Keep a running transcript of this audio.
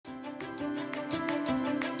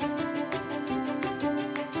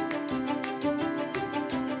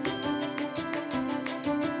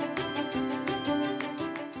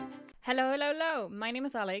Hello, my name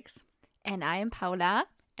is Alex. And I am Paula.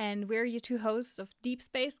 And we're your two hosts of Deep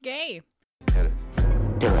Space Gay. Hit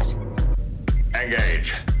it. Do it.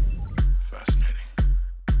 Engage.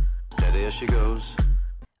 Fascinating. Steady as she goes.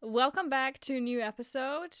 Welcome back to a new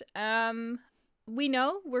episode. We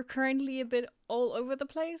know we're currently a bit all over the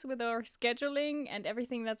place with our scheduling and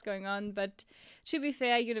everything that's going on, but to be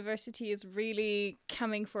fair, university is really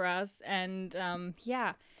coming for us, and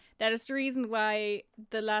that is the reason why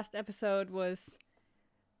the last episode was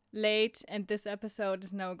late, and this episode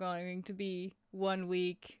is now going to be 1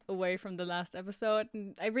 week away from the last episode.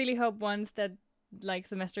 And I really hope once that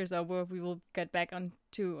semester is over, we will get back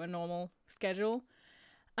onto a normal schedule.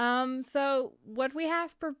 So what we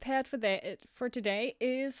have prepared for today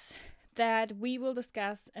is that we will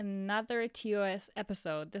discuss another TOS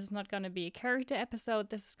episode. This is not going to be a character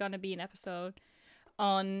episode. This is going to be an episode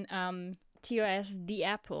on TOS The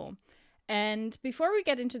Apple. And before we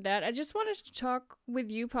get into that, I just wanted to talk with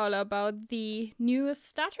you, Paula, about the newest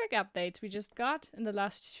Star Trek updates we just got in the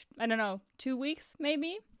last, 2 weeks,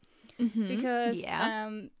 maybe? Mm-hmm. Because yeah.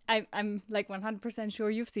 I'm 100% sure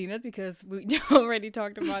you've seen it because we already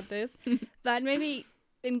talked about this. But maybe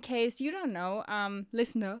in case you don't know,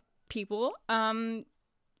 listener people,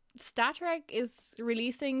 Star Trek is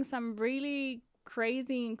releasing some really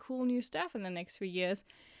crazy and cool new stuff in the next few years.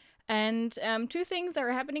 And two things that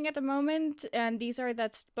are happening at the moment, and these are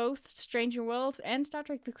that both Stranger Worlds and Star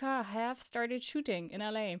Trek Picard have started shooting in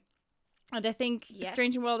LA. And I think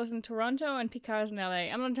Stranger World is in Toronto and Picard is in LA.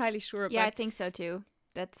 I'm not entirely sure. Yeah, but I think so too.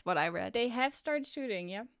 That's what I read. They have started shooting,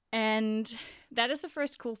 yeah. And that is the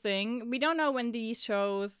first cool thing. We don't know when these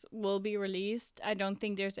shows will be released. I don't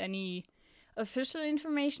think there's any official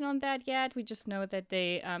information on that yet. We just know that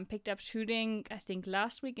they picked up shooting, I think,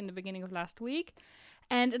 last week, in the beginning of last week.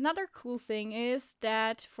 And another cool thing is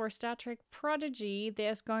that for Star Trek Prodigy,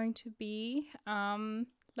 there's going to be,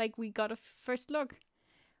 we got a first look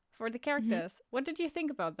for the characters. Mm-hmm. What did you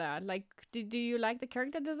think about that? Do you like the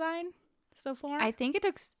character design so far? I think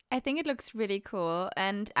it looks really cool,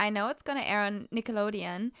 and I know it's gonna air on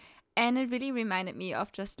Nickelodeon, and it really reminded me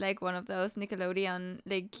of just one of those Nickelodeon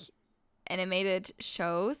animated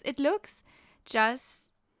shows. It looks just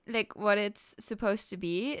like what it's supposed to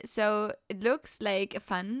be. So it looks like a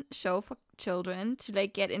fun show for children to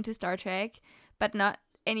get into Star Trek, but not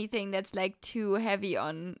anything that's too heavy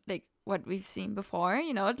on what we've seen before.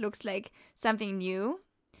 It looks like something new.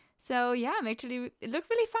 So yeah, it looked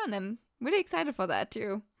really fun. I'm really excited for that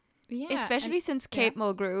too. Yeah, especially since Kate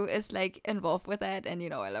Mulgrew is involved with that, and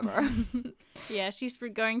I love her. Yeah, she's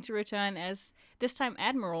going to return as this time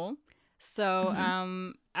Admiral. So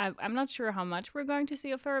I'm not sure how much we're going to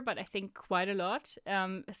see of her, but I think quite a lot,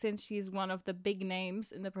 since she's one of the big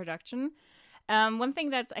names in the production. One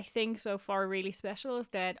thing that's, I think, so far really special is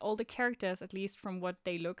that all the characters, at least from what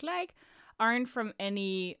they look like, aren't from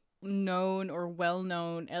any known or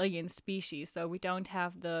well-known alien species. So we don't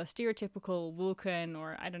have the stereotypical Vulcan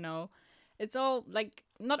or, I don't know. It's all,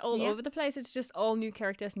 not all over the place. It's just all new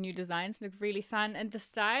characters, new designs, look really fun. And the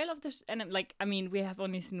style of this, and we have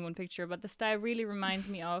only seen one picture, but the style really reminds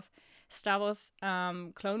me of Star Wars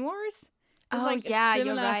Clone Wars. It's a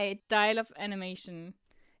you're right. Style of animation.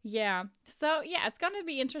 Yeah. So, yeah, it's going to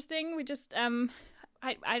be interesting. We just,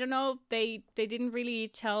 I don't know, they didn't really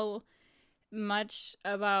tell much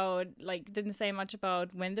about, didn't say much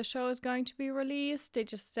about when the show is going to be released. They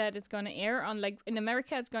just said it's going to air on, in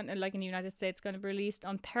America, it's going to, in the United States, it's going to be released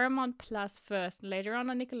on Paramount Plus first, later on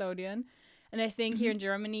Nickelodeon. And I think here in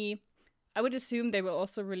Germany, I would assume they will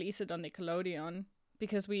also release it on Nickelodeon,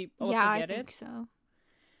 because we also get it. Yeah, I think so.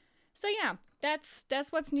 So yeah,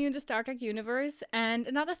 that's what's new in the Star Trek universe. And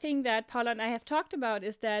another thing that Paula and I have talked about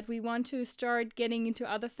is that we want to start getting into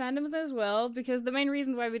other fandoms as well, because the main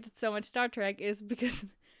reason why we did so much Star Trek is because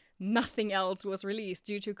nothing else was released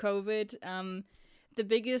due to COVID. The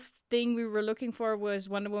biggest thing we were looking for was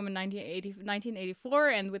Wonder Woman 1984,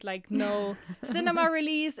 and with no cinema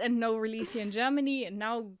release and no release here in Germany, and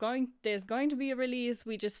now there's going to be a release.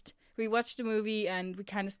 We watched the movie and we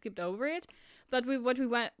kind of skipped over it. But what we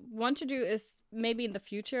want to do is maybe in the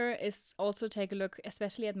future is also take a look,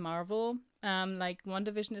 especially at Marvel.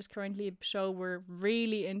 WandaVision is currently a show we're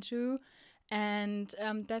really into, and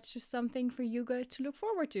that's just something for you guys to look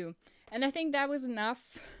forward to. And I think that was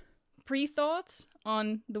enough pre-thoughts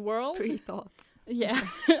on the world. Pre-thoughts. Yeah.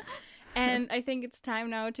 And I think it's time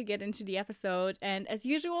now to get into the episode. And as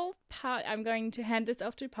usual, I'm going to hand this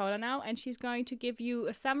off to Paula now, and she's going to give you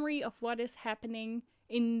a summary of what is happening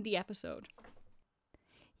in the episode.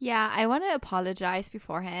 Yeah, I want to apologize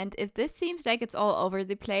beforehand if this seems like it's all over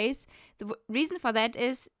the place. The reason for that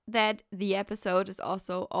is that the episode is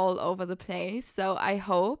also all over the place. So I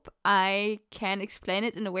hope I can explain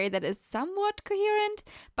it in a way that is somewhat coherent.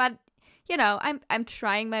 But you know, I'm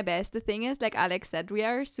trying my best. The thing is, like Alex said, we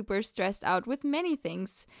are super stressed out with many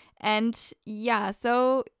things, and yeah,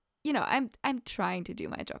 so you know, I'm trying to do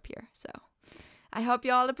my job here. So I hope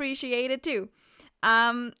you all appreciate it too.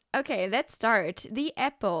 Okay, let's start. The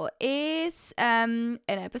Apple is an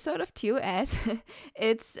episode of 2S.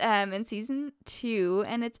 It's in season 2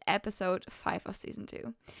 and it's episode 5 of season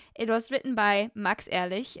 2. It was written by Max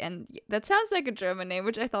Ehrlich, and that sounds like a German name,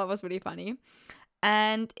 which I thought was really funny.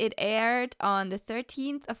 And it aired on the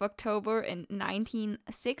 13th of October in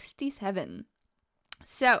 1967.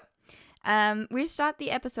 So, we start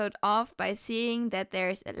the episode off by seeing that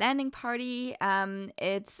there's a landing party.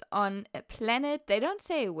 It's on a planet. They don't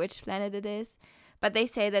say which planet it is, but they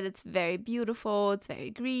say that it's very beautiful. It's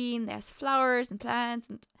very green. There's flowers and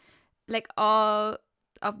plants and like all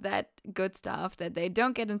of that good stuff that they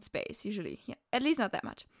don't get in space usually. Yeah, at least not that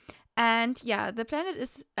much. And yeah, the planet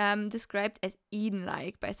is described as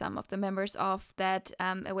Eden-like by some of the members of that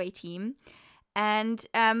away team. And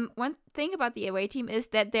one thing about the away team is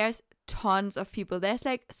that there's tons of people. There's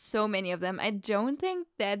like so many of them. I don't think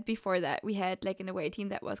that before that we had like an away team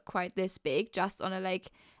that was quite this big, just on a like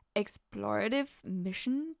explorative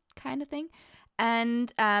mission kind of thing.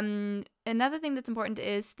 And another thing that's important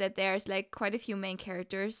is that there's like quite a few main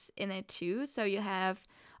characters in it too. So you have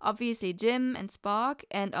obviously Jim and Spock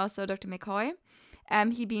and also Dr. McCoy.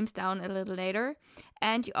 He beams down a little later.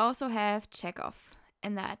 And you also have Chekhov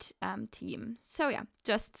in that team. So yeah,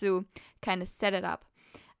 just to kind of set it up.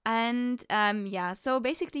 And yeah, so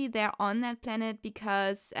basically they're on that planet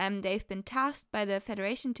because they've been tasked by the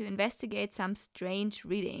Federation to investigate some strange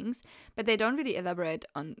readings, but they don't really elaborate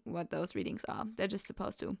on what those readings are. They're just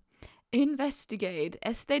supposed to investigate,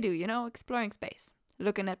 as they do, you know, exploring space,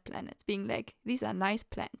 looking at planets, being like, these are nice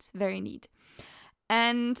plants, very neat.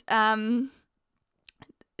 And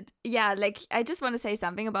yeah, like I just want to say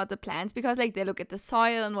something about the plants because like they look at the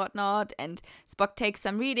soil and whatnot, and Spock takes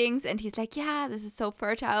some readings and he's like, yeah, this is so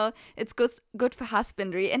fertile, it's good for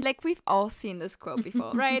husbandry. And like we've all seen this quote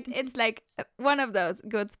before, right? It's like one of those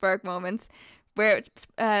good Spock moments where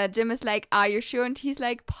Jim is like, are you sure? And he's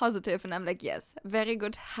like, positive. And I'm like, yes, very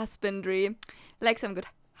good husbandry, like some good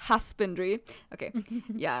husbandry. Okay,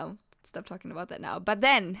 yeah, I'll stop talking about that now. But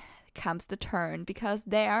then comes the turn because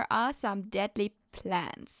there are some deadly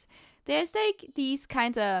plants. There's like these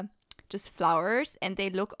kinds of just flowers and they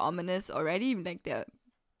look ominous already, like they're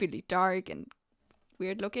really dark and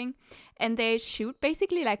weird looking, and they shoot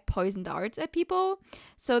basically like poison darts at people.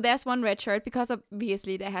 So there's one red shirt, because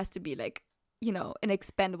obviously there has to be like, you know, an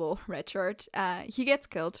expendable red shirt. He gets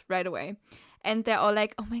killed right away, and they're all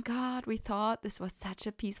like, oh my god, we thought this was such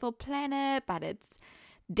a peaceful planet, but it's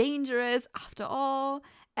dangerous after all.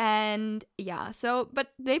 And yeah, so,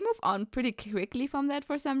 but they move on pretty quickly from that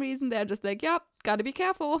for some reason. They're just like, yep, gotta be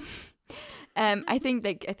careful. I think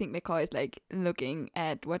McCoy is like looking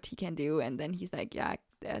at what he can do, and then he's like, yeah,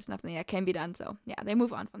 there's nothing that can be done. So yeah, they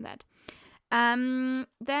move on from that.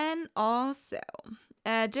 Then also,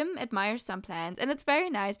 Jim admires some plants, and it's very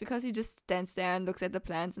nice because he just stands there and looks at the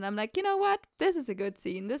plants, and I'm like, you know what? This is a good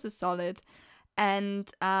scene. This is solid. And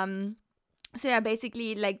so yeah,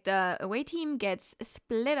 basically, like the away team gets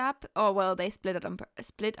split up, or well, they split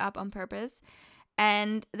up on purpose,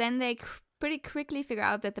 and then they pretty quickly figure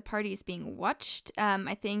out that the party is being watched.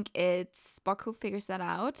 I think it's Spock who figures that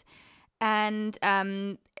out, and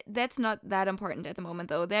that's not that important at the moment,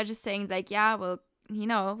 though. They're just saying like, yeah, well, you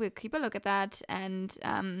know, we'll keep a look at that, and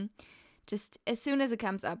just as soon as it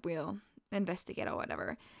comes up, we'll investigate or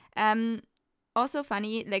whatever. Also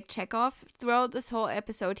funny, like Chekhov, throughout this whole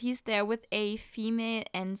episode, he's there with a female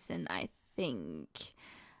ensign, I think.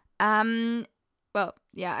 Well,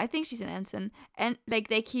 yeah, I think she's an ensign. And, like,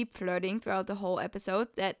 they keep flirting throughout the whole episode.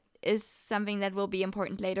 That is something that will be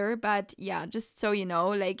important later. But, yeah, just so you know,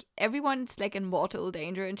 like, everyone's, like, in mortal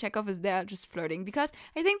danger, and Chekhov is there just flirting. Because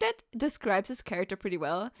I think that describes his character pretty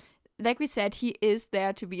well. Like we said, he is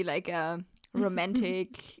there to be, like, a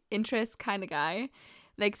romantic interest kind of guy.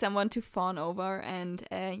 Like someone to fawn over, and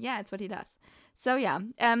yeah, it's what he does. So yeah,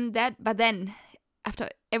 but then after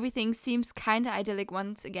everything seems kind of idyllic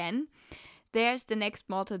once again, there's the next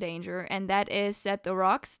mortal danger, and that is that the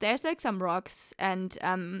rocks, there's like some rocks, and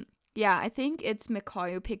yeah, I think it's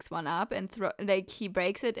McCoy who picks one up and he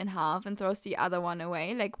breaks it in half and throws the other one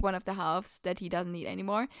away, like one of the halves that he doesn't need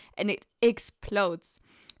anymore, and it explodes.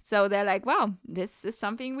 So they're like, wow, this is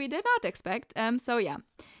something we did not expect. So yeah,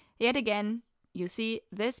 yet again, you see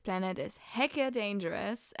this planet is hecka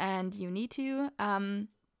dangerous and you need to,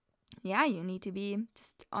 you need to be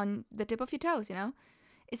just on the tip of your toes, you know?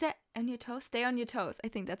 Is that on your toes? Stay on your toes. I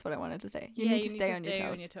think that's what I wanted to say. You need to stay on your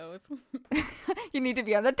toes. You need to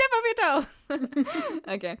be on the tip of your toe.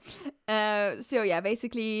 Okay. So yeah,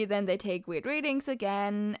 basically then they take weird readings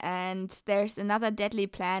again, and there's another deadly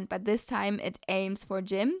plant, but this time it aims for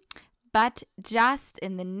Jim. But just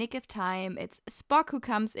in the nick of time, it's Spock who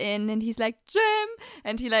comes in and he's like, Jim!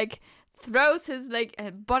 And he like throws his like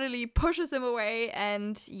bodily, pushes him away,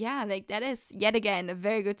 and yeah, like that is yet again a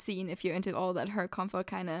very good scene if you're into all that her comfort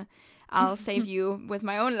kind of I'll save you with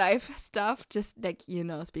my own life stuff. Just like, you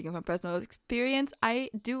know, speaking from personal experience, I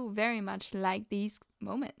do very much like these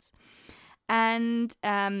moments. And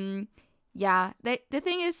the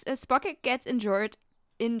thing is, Spock gets injured.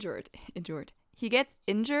 He gets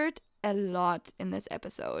injured a lot in this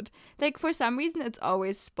episode. Like, for some reason, it's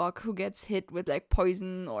always Spock who gets hit with like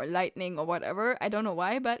poison or lightning or whatever. I don't know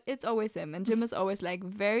why, but it's always him. And Jim is always like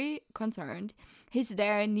very concerned. He's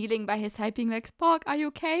there kneeling by his side being like, Spock, are you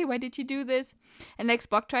okay? Why did you do this? And like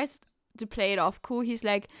Spock tries to play it off cool. He's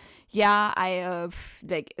like, yeah,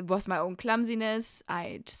 it was my own clumsiness.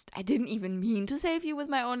 I didn't even mean to save you with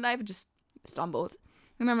my own life. I just stumbled.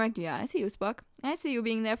 And I'm like, yeah, I see you, Spock. I see you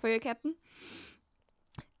being there for your captain.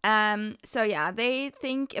 So yeah, they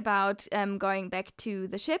think about going back to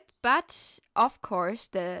the ship, but of course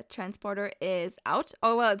the transporter is out.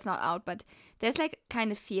 Oh, well, it's not out, but there's like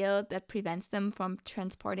kind of field that prevents them from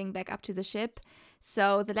transporting back up to the ship.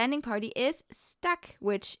 So the landing party is stuck,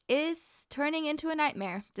 which is turning into a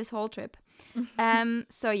nightmare this whole trip.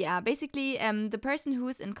 So yeah, basically the person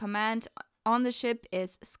who's in command on the ship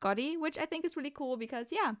is Scotty, which I think is really cool because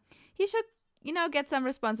yeah, he should, you know, get some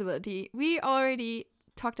responsibility. We already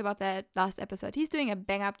talked about that last episode. He's doing a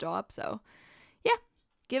bang up job, so yeah,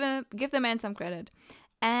 give the man some credit.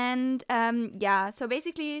 And so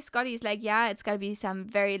basically Scotty is like, yeah, it's gotta be some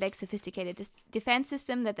very like sophisticated defense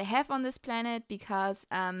system that they have on this planet because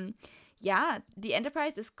the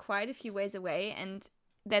Enterprise is quite a few ways away, and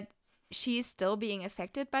that she's still being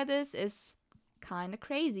affected by this is kind of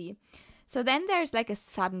crazy. So then there's like a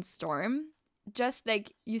sudden storm, just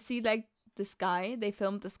like you see like the sky, they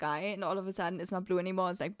filmed the sky, and all of a sudden it's not blue anymore,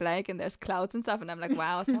 it's like black and there's clouds and stuff, and I'm like,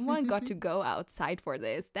 wow, someone got to go outside for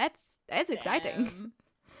this. That's exciting.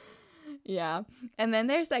 Yeah. And then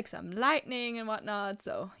there's like some lightning and whatnot,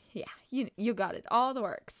 so yeah, you got it, all the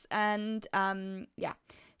works. And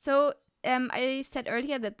so I said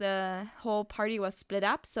earlier that the whole party was split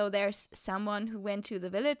up, so there's someone who went to the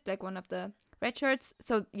village, like one of the red shirts.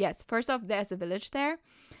 So yes, first off, there's a village there,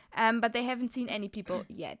 but they haven't seen any people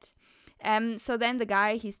yet. So then the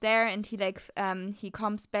guy, he's there, and he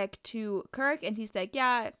comes back to Kirk, and he's like,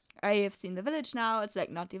 yeah, I have seen the village now. It's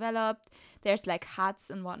like not developed. There's like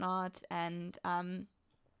huts and whatnot, and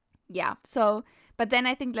so, but then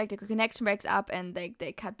I think like the connection breaks up, and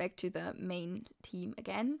they cut back to the main team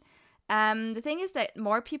again. The thing is that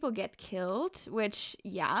more people get killed, which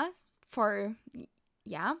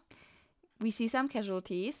we see some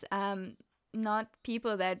casualties. Not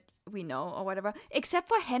people that we know or whatever, except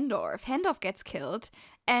for Hendorf. Hendorf gets killed,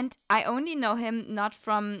 and I only know him not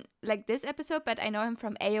from like this episode, but I know him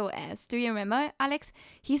from AOS. Do you remember, Alex?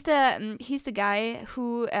 He's the guy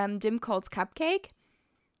who Jim calls Cupcake.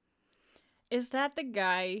 Is that the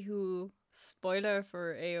guy who, spoiler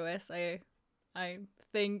for AOS, I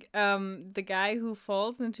think the guy who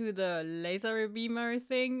falls into the laser beamer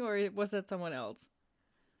thing, or was that someone else?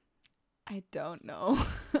 I don't know.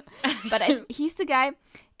 But he's the guy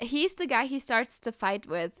he starts to fight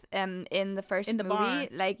with in the first movie. Bar.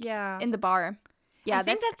 Like, yeah. In the bar. Yeah, I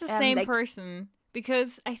think that's the same person,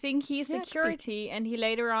 because I think he's security, and he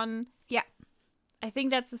later on... Yeah. I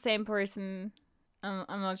think that's the same person.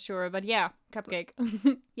 I'm not sure, but yeah, Cupcake.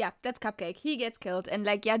 Yeah, that's Cupcake. He gets killed, and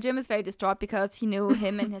like, yeah, Jim is very distraught because he knew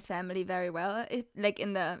him and his family very well, like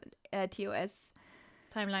in the TOS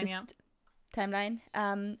timeline,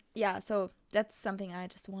 timeline. So that's something I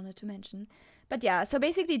just wanted to mention. But yeah, so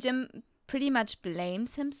basically Jim pretty much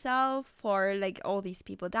blames himself for like all these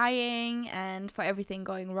people dying and for everything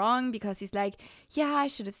going wrong, because he's like, yeah, I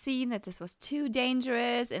should have seen that this was too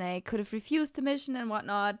dangerous and I could have refused the mission and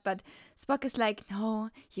whatnot. But Spock is like, no,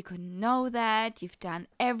 you couldn't know that. You've done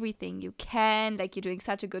everything you can. Like, you're doing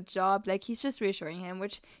such a good job. Like, he's just reassuring him,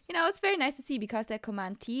 which, you know, it's very nice to see because they're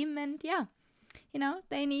command team, and yeah, you know,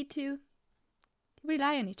 they need to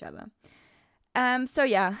rely on each other.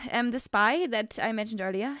 The spy that I mentioned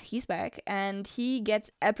earlier, he's back, and he gets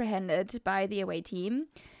apprehended by the away team.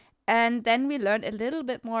 And then we learned a little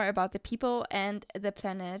bit more about the people and the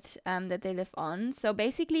planet that they live on. So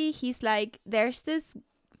basically, he's like, there's this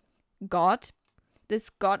godlike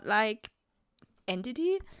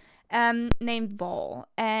entity named Vol.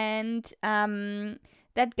 And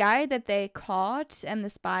that guy that they caught, the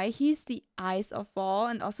spy, he's the eyes of Vol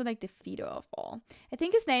and also like the feeder of Vol. I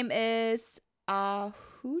think his name is Aluda.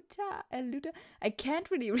 I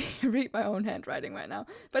can't really read my own handwriting right now,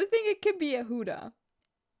 but I think it could be Ahuda.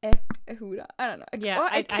 Ahuda. I don't know. Yeah, or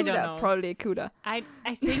I don't know. Probably Akuda. I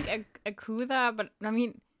think Akuda, but I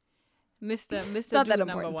mean, Mr. not that Dude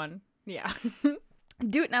number important. one. Yeah.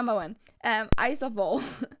 Dude number one. Eyes of Vol.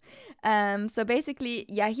 So basically,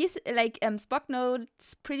 yeah, he's like Spock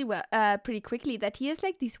notes pretty quickly that he has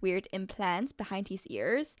like these weird implants behind his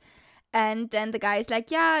ears. And then the guy's like,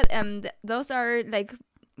 yeah, those are like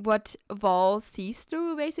what Vol sees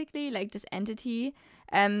through, basically, like this entity.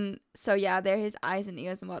 So yeah, they're his eyes and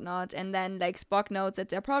ears and whatnot. And then like Spock notes that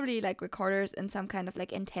they're probably like recorders and some kind of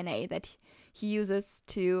like antennae that he uses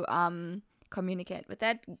to communicate with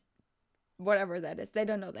that, whatever that is. They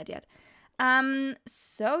don't know that yet.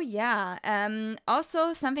 So yeah,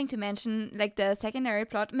 also something to mention, like the secondary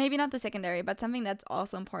plot, maybe not the secondary, but something that's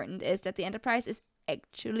also important is that the Enterprise is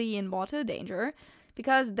actually in mortal danger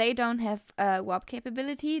because they don't have warp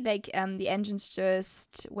capability. Like the engines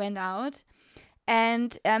just went out,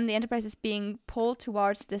 and the Enterprise is being pulled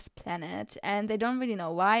towards this planet, and they don't really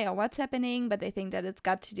know why or what's happening, but they think that it's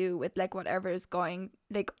got to do with like whatever is going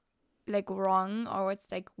like wrong or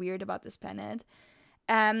what's like weird about this planet.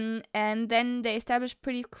 And then they establish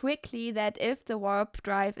pretty quickly that if the warp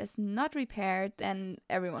drive is not repaired, then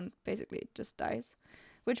everyone basically just dies.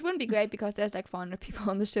 Which wouldn't be great because there's like 400 people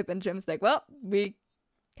on the ship, and Jim's like, well, we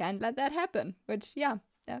can't let that happen. Which, yeah,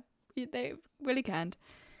 they really can't.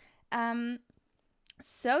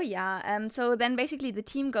 So yeah, so then basically the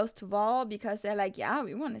team goes to Vol because they're like, yeah,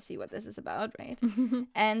 we want to see what this is about, right?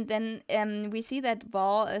 And then we see that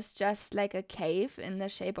Vol is just like a cave in the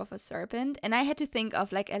shape of a serpent. And I had to think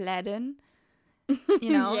of like Aladdin,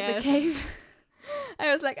 you know, Yes. the cave.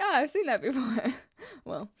 I was like, oh, I've seen that before.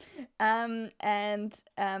 Well,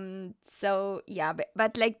 so yeah,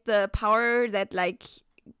 but like the power that like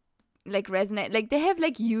resonate, like they have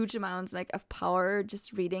like huge amounts like of power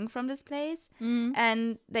just reading from this place.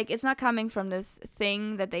 And like it's not coming from this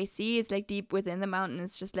thing that they see. It's like deep within the mountain.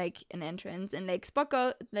 It's just like an entrance, and like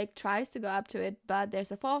Spock tries to go up to it, but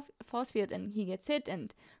there's a force field and he gets hit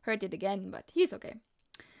and hurt it again, but he's okay.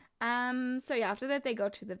 So yeah, after that they go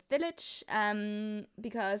to the village,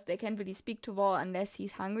 because they can't really speak to Vol unless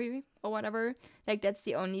he's hungry or whatever. Like that's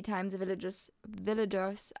the only time the villagers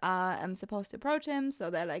are supposed to approach him.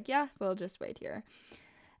 So they're like, yeah, we'll just wait here.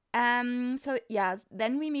 So yeah,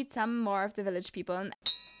 then we meet some more of the village people, and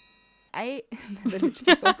the village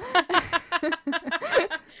people.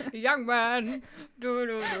 Young man. Do,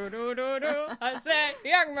 do, do, do, do, do. I said,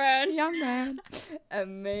 young man. Young man.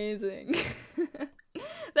 Amazing.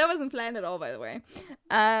 That wasn't planned at all, by the way.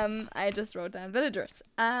 I just wrote down villagers.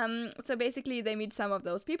 So basically they meet some of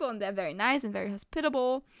those people, and they're very nice and very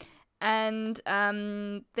hospitable. And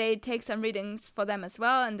they take some readings for them as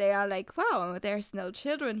well, and they are like, wow, there's no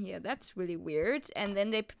children here. That's really weird. And then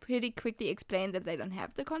they pretty quickly explain that they don't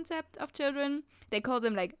have the concept of children. They call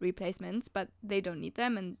them like replacements, but they don't need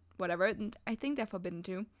them and whatever. And I think they're forbidden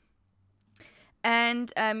too.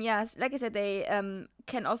 And yes, like I said, they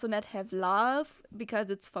can also not have love because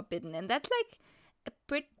it's forbidden, and that's like a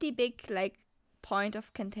pretty big like point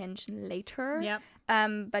of contention later. Yeah.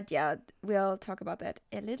 But yeah, we'll talk about that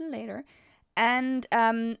a little later. And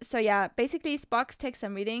so yeah, basically Spock takes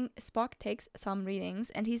some readings,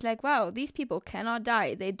 and he's like, wow, these people cannot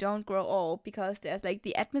die. They don't grow old because there's like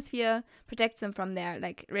the atmosphere protects them from their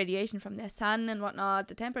like radiation from their sun and whatnot.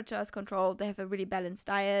 The temperature is controlled. They have a really balanced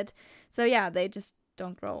diet. So yeah, they just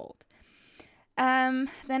don't grow old.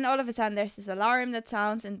 Then all of a sudden there's this alarm that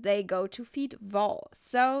sounds, and they go to feed Vol.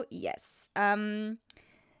 So yes,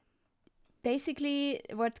 basically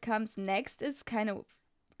what comes next is kind of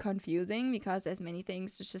confusing because there's many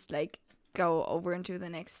things to just like go over into the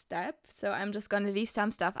next step. So I'm just gonna leave some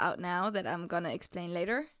stuff out now that I'm gonna explain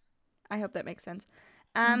later. I hope that makes sense.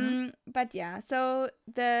 But yeah, so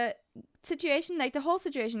the situation, like the whole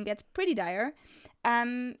situation gets pretty dire,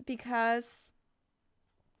 because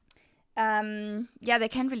yeah, they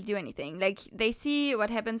can't really do anything. Like they see what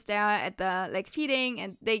happens there at the like feeding,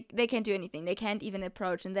 and they can't do anything. They can't even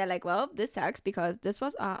approach, and they're like, well, this sucks because this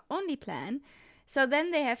was our only plan. So then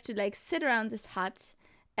they have to like sit around this hut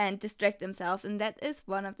and distract themselves, and that is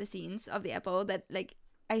one of the scenes of the episode that like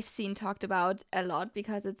I've seen talked about a lot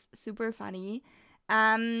because it's super funny.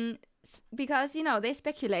 because, they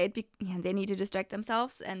speculate, and they need to distract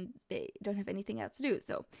themselves and they don't have anything else to do.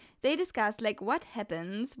 So they discuss, like, what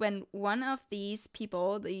happens when one of these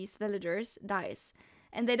people, these villagers, dies.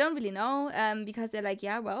 And they don't really know, because they're like,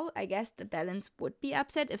 yeah, well, I guess the balance would be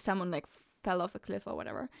upset if someone, like, fell off a cliff or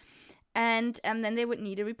whatever. And then they would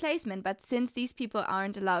need a replacement. But since these people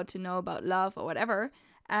aren't allowed to know about love or whatever,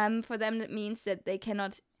 for them that means that they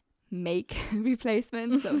cannot make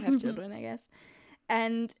replacements, so have children, I guess.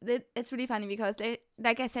 And it's really funny because they,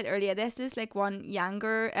 like I said earlier, there's this like one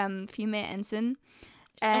younger female ensign.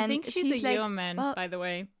 And I think she's a like, yeoman, well, by the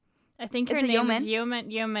way. I think her it's a name yeoman?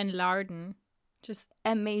 is Yeoman Larden. Just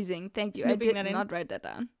amazing. Thank you. I snooping did that in. not write that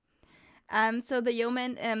down. So the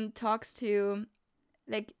yeoman talks to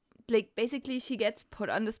like basically she gets put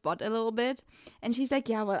on the spot a little bit, and she's like,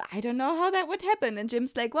 yeah, well, I don't know how that would happen. And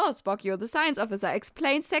Jim's like, well, Spock, you're the science officer.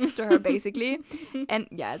 Explain sex to her, basically. And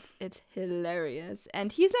yeah, it's hilarious.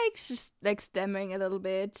 And he's like just like stammering a little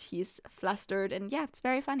bit. He's flustered, and yeah, it's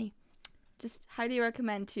very funny. Just highly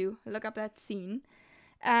recommend to look up that scene.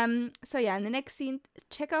 So yeah, in the next scene,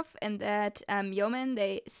 Chekhov and that yeoman,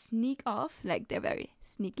 they sneak off, like they're very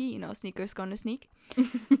sneaky, sneakers gonna sneak.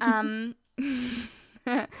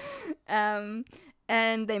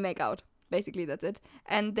 And they make out. Basically, that's it.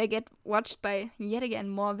 And they get watched by yet again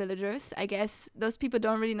more villagers. I guess those people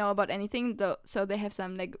don't really know about anything, though, so they have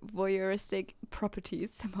some like voyeuristic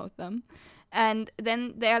properties about them. And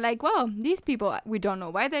then they're like, well, these people, we don't know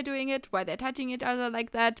why they're doing it, why they're touching each other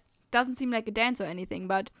like that. Doesn't seem like a dance or anything,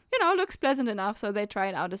 but, looks pleasant enough, so they try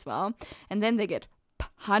it out as well. And then they get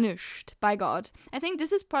punished by God. I think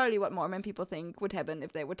this is probably what Mormon people think would happen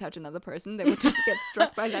if they would touch another person. They would just get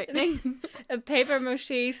struck by lightning. A paper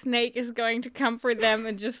mache snake is going to come for them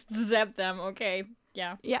and just zap them. Okay,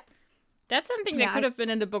 yeah. Yeah. That's something that could have been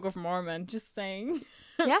in the Book of Mormon, just saying.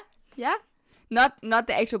 Yeah. Not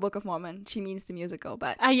the actual Book of Mormon. She means the musical,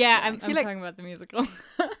 but... I'm talking about the musical.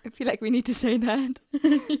 I feel like we need to say that.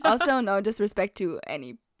 Also, no disrespect to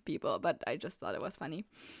any people, but I just thought it was funny.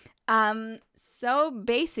 So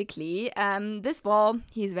basically, this Vol,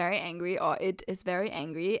 he's very angry, or it is very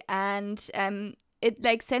angry, and it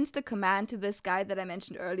like sends the command to this guy that I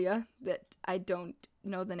mentioned earlier, that I don't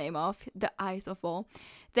know the name of, the Eyes of Vol,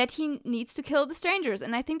 that he needs to kill the strangers.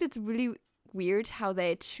 And I think that's really weird how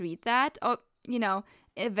they treat that, or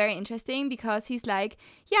very interesting, because he's like,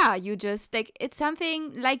 yeah, you just like, it's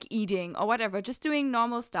something like eating or whatever, just doing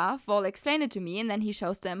normal stuff. Vol, explain it to me. And then he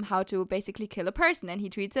shows them how to basically kill a person, and he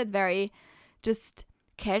treats it very just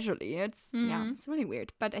casually. It's it's really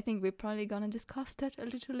weird, but I think we're probably gonna discuss that a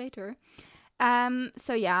little later.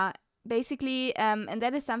 So yeah, basically, and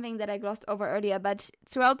that is something that I glossed over earlier, but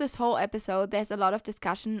throughout this whole episode there's a lot of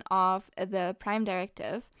discussion of the Prime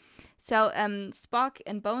Directive. So Spock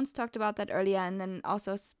and Bones talked about that earlier, and then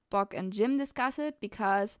also Spock and Jim discuss it,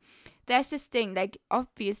 because there's this thing, like,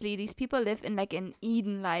 obviously these people live in like an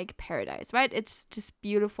Eden-like paradise, right? It's just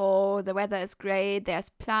beautiful, the weather is great, there's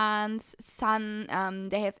plants, sun,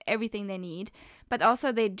 they have everything they need, but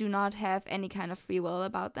also they do not have any kind of free will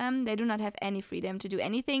about them. They do not have any freedom to do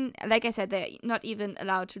anything. Like I said, they're not even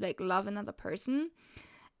allowed to like love another person.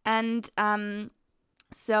 And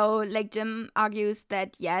so, like, Jim argues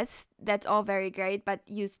that, yes, that's all very great, but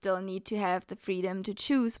you still need to have the freedom to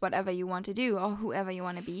choose whatever you want to do or whoever you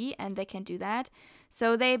want to be, and they can't do that.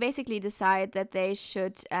 So they basically decide that they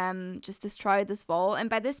should just destroy this Vol. And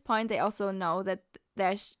by this point, they also know that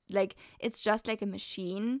there's, like, it's just like a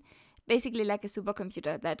machine, basically like a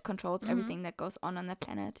supercomputer that controls everything that goes on the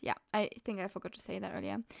planet. Yeah, I think I forgot to say that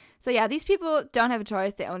earlier. So yeah, these people don't have a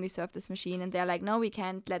choice. They only serve this machine, and they're like, no, we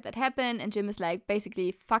can't let that happen. And Jim is like,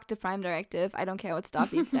 basically, fuck the Prime Directive. I don't care what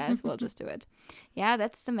Starfleet says. We'll just do it. Yeah,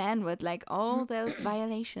 that's the man with like all those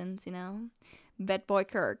violations, Bad boy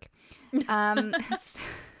Kirk. That's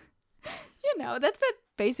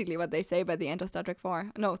basically what they say by the end of Star Trek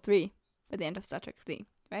 4. No, 3. By the end of Star Trek 3,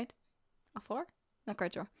 right? Or 4? Not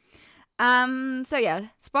quite sure. So yeah,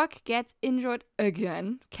 Spock gets injured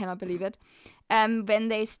again. Cannot believe it. When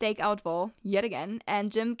they stake out Vol yet again,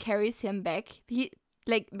 and Jim carries him back. He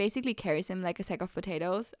like basically carries him like a sack of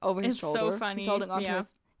potatoes over his shoulder. It's so funny. He's holding onto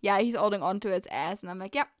he's holding onto his ass, and I'm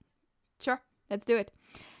like, yeah, sure, let's do it.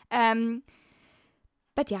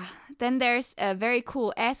 But yeah, then there's a very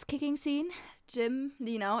cool ass kicking scene. Jim,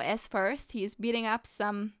 as first, he's beating up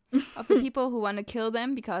some of the people who want to kill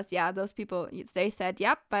them, because those people, they said,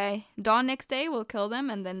 yep, by dawn next day we'll kill them,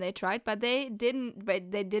 and then they tried, but they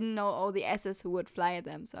didn't know all the asses who would fly at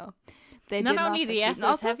them, so they not did not only the succeed. asses.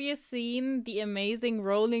 Also, have you seen the amazing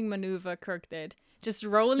rolling maneuver Kirk did? Just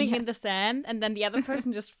rolling in the sand, and then the other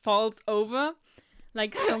person just falls over,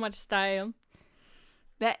 like so much style.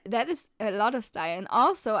 that is a lot of style. And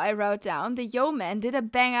also, I wrote down the Yeoman did a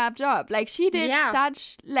bang up job. Like, she did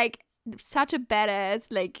such a badass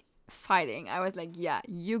like fighting. I was like, yeah,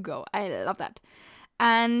 you go. I love that.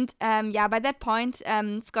 And by that point,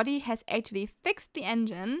 Scotty has actually fixed the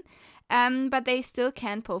engine. But they still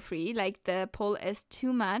can't pull free. Like, the pull is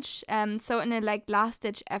too much. So in a like last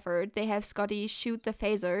ditch effort, they have Scotty shoot the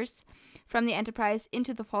phasers from the Enterprise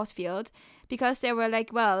into the force field, because they were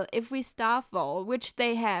like, well, if we starve Vol, which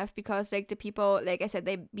they have, because like the people, like I said,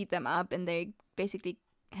 they beat them up and they basically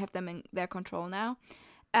have them in their control now.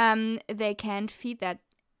 They can't feed that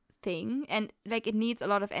thing, and like it needs a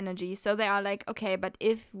lot of energy. So they are like, okay, but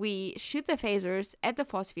if we shoot the phasers at the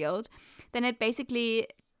force field, then it basically,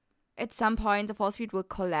 at some point, the force field will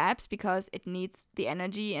collapse because it needs the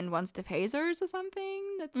energy and wants the phasers or something.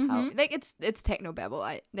 That's how, like, it's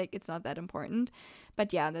technobabble. It's not that important,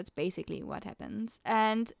 but yeah, that's basically what happens.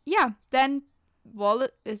 And yeah, then Vol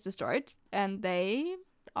is destroyed, and they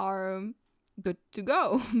are good to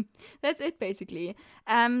go. That's it, basically.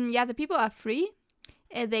 The people are free.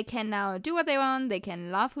 They can now do what they want. They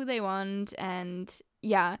can love who they want, and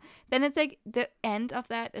yeah, then it's like the end of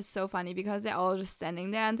that is so funny, because they're all just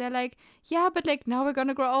standing there and they're like, yeah, but like now we're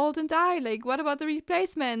gonna grow old and die. Like, what about the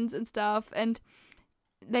replacements and stuff? And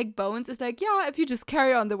like Bones is like, yeah, if you just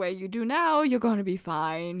carry on the way you do now, you're gonna be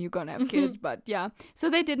fine. You're gonna have kids. But yeah, so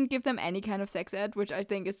they didn't give them any kind of sex ed, which I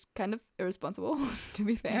think is kind of irresponsible, to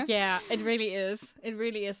be fair. Yeah, it really is. It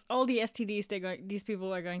really is. All the STDs these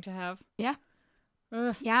people are going to have. Yeah.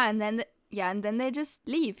 Ugh. Yeah, and then they just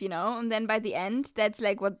leave, you know? And then by the end, that's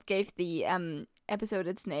like what gave the episode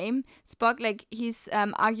its name. Spock, like, he's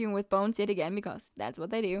arguing with Bones yet again, because that's what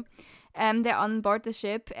they do. They're on board the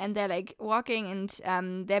ship, and they're like walking,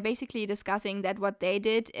 and they're basically discussing that what they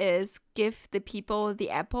did is give the people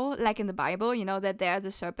the apple, like in the Bible, you know, that they're the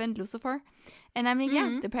serpent, Lucifer. And I mean,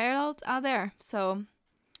 yeah, the parallels are there. So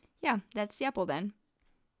yeah, that's the apple then.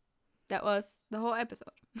 That was the whole episode.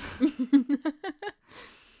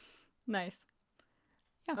 Nice.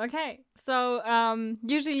 Yeah. Okay, so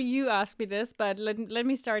usually you ask me this, but let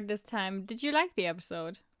me start this time. Did you like the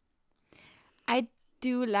episode? I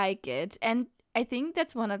do like it, and I think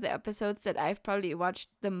that's one of the episodes that I've probably watched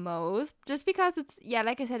the most, just because it's, yeah,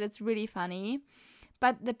 like I said, it's really funny,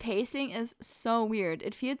 but the pacing is so weird.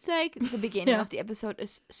 It feels like the beginning of the episode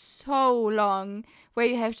is so long, where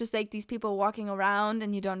you have just like these people walking around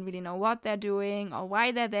and you don't really know what they're doing or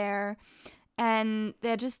why they're there. And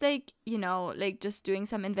they're just like, you know, like just doing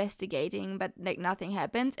some investigating, but like nothing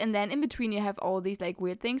happens. And then in between you have all these like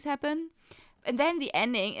weird things happen. And then the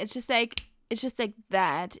ending, it's just like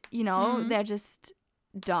that, you know, they're just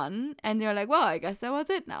done. And they're like, well, I guess that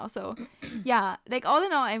was it now. So yeah, like all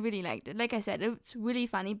in all, I really liked it. Like I said, it's really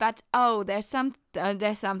funny. But there's some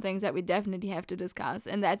things that we definitely have to discuss.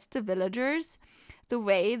 And that's the villagers. The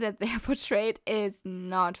way that they're portrayed is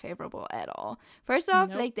not favorable at all. First off,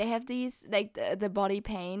 like they have these, like the body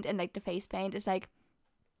paint and like the face paint is like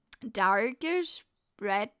darkish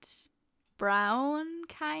red brown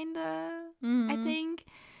kinda, I think,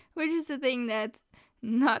 which is the thing that's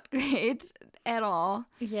not great at all.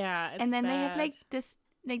 Yeah, it's and then bad. They have like this,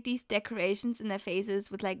 like these decorations in their faces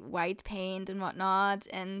with like white paint and whatnot,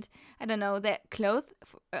 and I don't know, their clothes.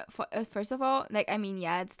 First of all, like, I mean,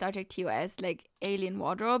 yeah, it's Star Trek TOS, like alien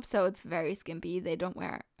wardrobe, so it's very skimpy. They don't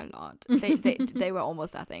wear a lot. They were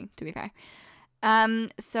almost nothing, to be fair.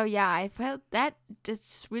 So yeah, I felt that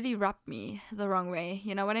just really rubbed me the wrong way.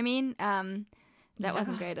 You know what I mean? That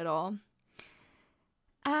wasn't great at all.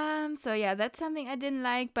 So yeah, that's something I didn't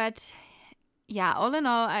like, but yeah, all in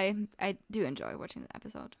all, I do enjoy watching the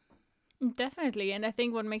episode. Definitely, and I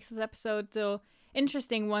think what makes this episode so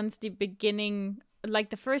interesting, once the beginning,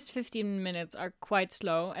 like the first 15 minutes are quite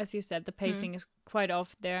slow, as you said, the pacing is quite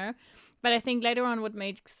off there. But I think later on what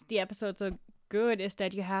makes the episode so good is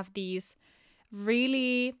that you have these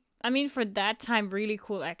really, I mean, for that time, really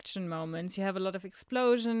cool action moments. You have a lot of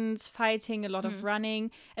explosions, fighting, a lot of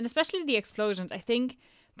running, and especially the explosions. I think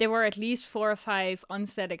there were at least 4 or 5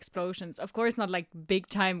 on-set explosions. Of course, not like big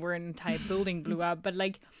time where an entire building blew up, but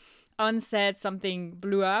like on set something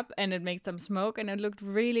blew up and it made some smoke and it looked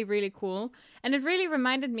really, really cool. And it really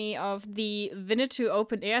reminded me of the Winnetou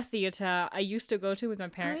open air theater I used to go to with my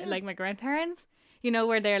parents, like my grandparents. You know,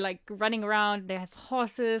 where they're like running around, they have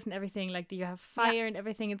horses and everything, like you have fire and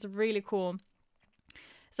everything. It's really cool.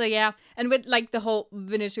 So yeah, and with like the whole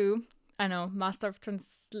Winnetou, I know, master of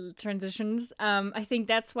transitions. I think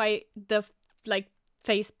that's why the like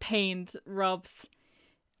face paint robs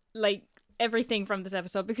like everything from this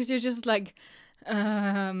episode, because you're just like,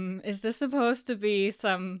 is this supposed to be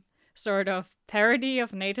some sort of parody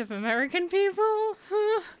of Native American people.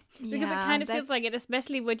 Because it kind of feels like it,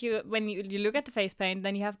 especially when you look at the face paint,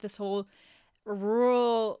 then you have this whole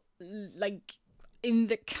rural, like, in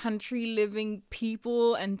the country living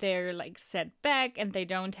people, and they're like set back, and they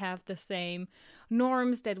don't have the same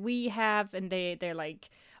norms that we have, and they're like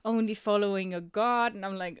only following a god, and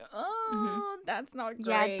I'm like, oh, that's not great.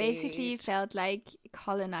 Yeah, it basically felt like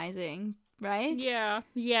colonizing, right? Yeah,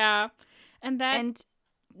 and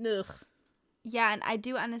ugh. Yeah, and I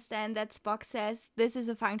do understand that Spock says this is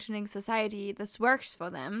a functioning society, this works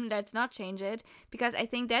for them, let's not change it, because I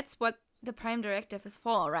think that's what the Prime Directive is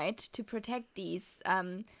for, right? To protect these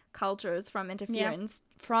cultures from interference,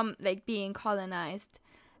 from like being colonized.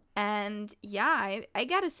 And yeah, I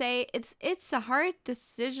gotta say, it's a hard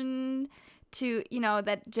decision to,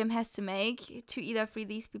 that Jim has to make, to either free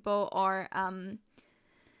these people or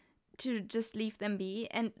to just leave them be.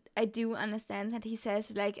 And I do understand that he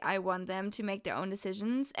says, like, I want them to make their own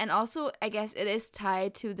decisions. And also, I guess it is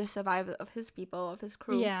tied to the survival of his people, of his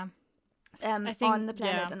crew. Yeah. I think, on the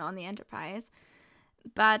planet and on the Enterprise.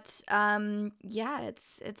 But I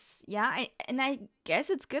guess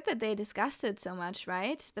it's good that they discussed it so much,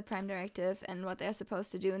 right? The Prime Directive and what they're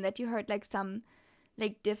supposed to do, and that you heard like some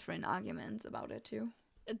like different arguments about it too.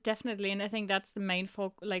 Definitely, and I think that's the main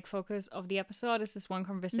focus of the episode, is this one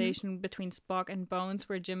conversation between Spock and Bones,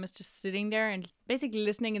 where Jim is just sitting there and basically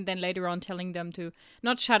listening, and then later on telling them to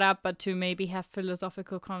not shut up, but to maybe have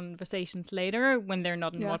philosophical conversations later when they're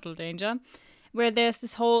not in mortal danger. Where there's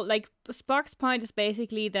this whole, like, Spock's point is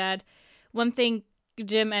basically that one thing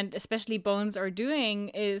Jim and especially Bones are doing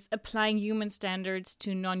is applying human standards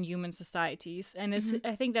to non-human societies, and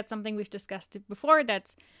I think that's something we've discussed before.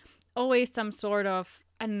 That's always some sort of,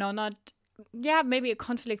 I don't know, maybe a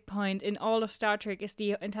conflict point in all of Star Trek, is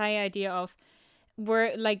the entire idea of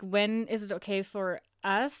when is it okay for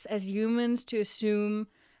us as humans to assume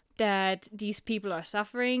that these people are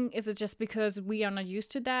suffering? Is it just because we are not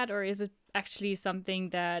used to that, or is it actually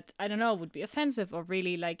something that, I don't know, would be offensive, or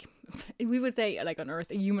really, like, we would say, like, on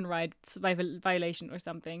Earth, a human rights violation or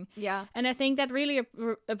something? Yeah. And I think that really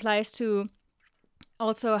applies to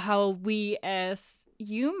also how we as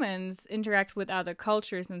humans interact with other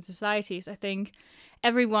cultures and societies. I think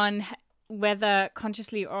everyone, whether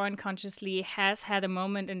consciously or unconsciously, has had a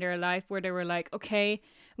moment in their life where they were like, okay,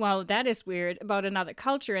 wow, that is weird about another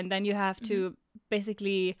culture. And then you have to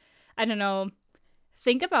basically, I don't know,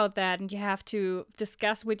 think about that, and you have to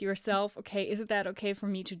discuss with yourself, okay, is that okay for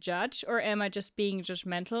me to judge, or am I just being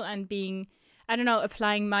judgmental and being, I don't know,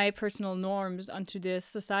 applying my personal norms onto this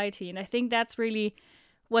society? And I think that's really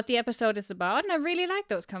what the episode is about, and I really like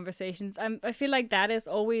those conversations. I feel like that is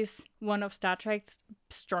always one of Star Trek's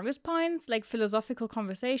strongest points, like philosophical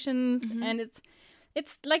conversations, and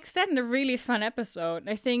it's like set in a really fun episode.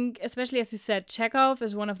 I think, especially as you said, Chekhov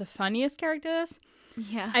is one of the funniest characters.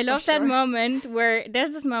 Yeah, I love that moment where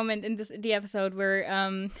there's this moment in the episode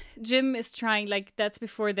where Jim is trying, like, that's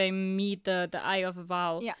before they meet the Eye of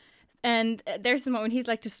Aval. Yeah. And there's a moment he's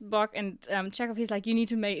like to Spock and Chekhov, he's like, you need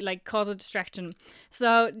to cause a distraction.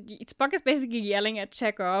 So Spock is basically yelling at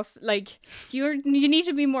Chekhov, like, you need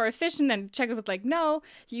to be more efficient. And Chekhov is like, no,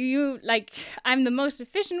 you like, I'm the most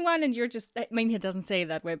efficient one, and you're just, I mean, he doesn't say it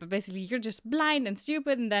that way, but basically you're just blind and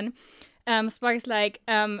stupid. And then Spock is like,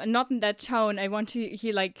 not in that tone.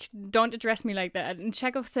 He like, don't address me like that. And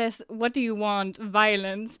Chekhov says, what do you want?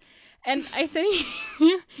 Violence. And I think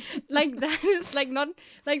like that is like not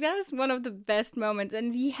like that is one of the best moments.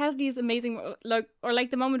 And he has these amazing like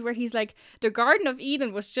the moment where he's like, the Garden of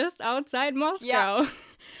Eden was just outside Moscow.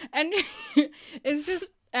 And it's just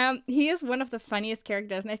he is one of the funniest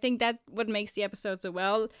characters, and I think that what makes the episode so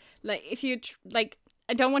well. Like, if you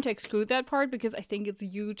I don't want to exclude that part, because I think it's a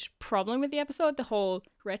huge problem with the episode, the whole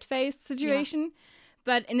red-faced situation.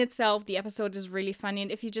 But in itself, the episode is really funny.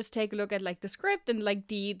 And if you just take a look at like the script and like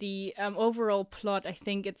the overall plot, I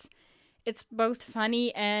think it's both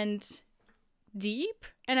funny and deep.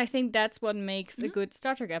 And I think that's what makes a good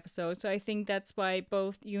Star Trek episode. So I think that's why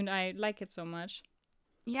both you and I like it so much.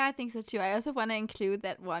 Yeah, I think so too. I also want to include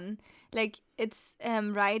that one. Like, it's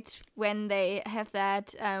right when they have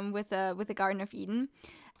that with the Garden of Eden.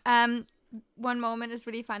 One moment is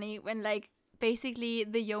really funny when, like, basically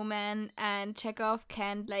the Yeoman and Chekhov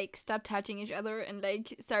can't like stop touching each other and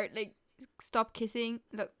like start like stop kissing.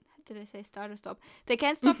 Look, did I say start or stop? They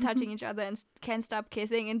can't stop touching each other and can't stop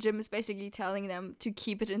kissing, and Jim is basically telling them to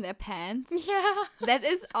keep it in their pants. Yeah. That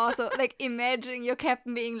is also like, imagine your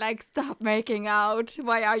captain being like, stop making out.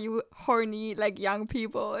 Why are you horny like young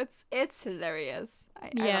people? It's hilarious.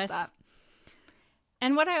 I love that.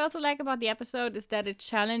 And what I also like about the episode is that it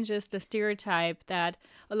challenges the stereotype that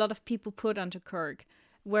a lot of people put onto Kirk,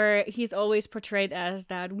 where he's always portrayed as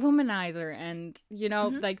that womanizer. And, you know,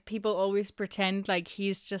 like people always pretend like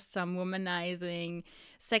he's just some womanizing,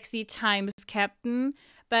 sexy times captain.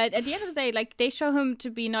 But at the end of the day, like they show him to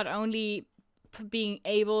be not only being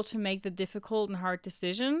able to make the difficult and hard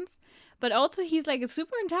decisions, but also he's like a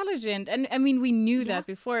super intelligent. And I mean, we knew that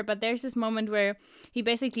before, but there's this moment where he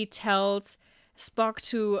basically tells Spock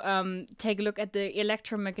to take a look at the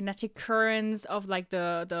electromagnetic currents of like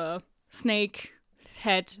the snake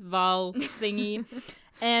head valve thingy.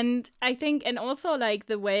 And I think, and also like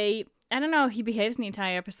the way, I don't know, he behaves in the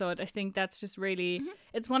entire episode. I think that's just really,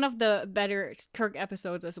 it's one of the better Kirk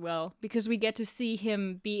episodes as well, because we get to see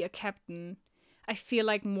him be a captain. I feel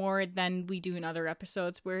like more than we do in other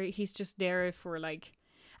episodes where he's just there for like,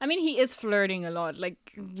 I mean, he is flirting a lot.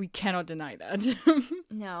 Like, we cannot deny that.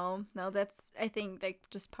 No, that's, I think, like,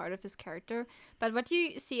 just part of his character. But what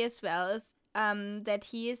you see as well is that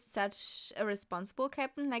he is such a responsible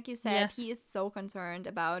captain. Like you said, Yes. he is so concerned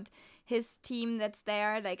about his team that's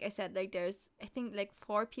there. Like I said, like, there's, I think, like,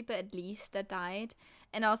 4 people at least that died.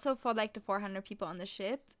 And also for, like, the 400 people on the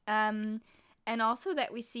ship. And also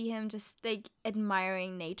that we see him just, like,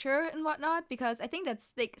 admiring nature and whatnot. Because I think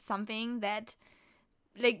that's, like, something that,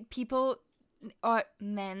 like, people or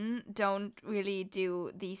men don't really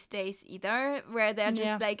do these days either, where they're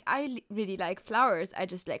just like, I really like flowers. I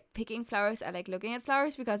just like picking flowers. I like looking at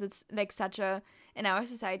flowers because it's like such a, in our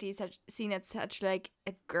society, such seen as such like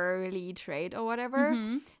a girly trait or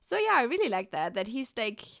whatever. So yeah, I really like that he's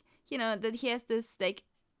like, you know, that he has this like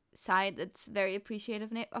side that's very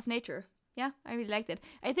appreciative of nature. Yeah, I really liked it.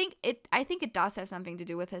 I think it does have something to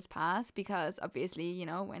do with his past, because obviously, you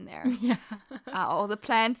know, when there are all the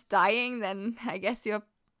plants dying, then I guess you're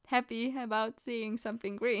happy about seeing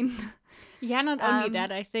something green. Yeah, not only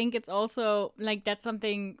that, I think it's also like that's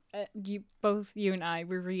something both you and I,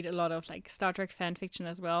 we read a lot of like Star Trek fan fiction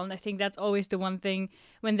as well, and I think that's always the one thing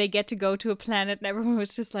when they get to go to a planet and everyone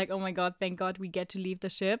was just like, oh my god, thank god we get to leave the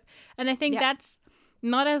ship. And I think that's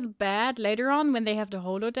not as bad later on when they have the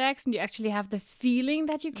holodecks and you actually have the feeling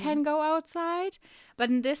that you can go outside. But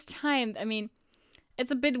in this time, I mean,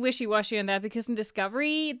 it's a bit wishy-washy on that, because in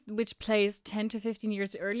Discovery, which plays 10 to 15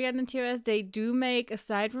 years earlier than TOS, they do make a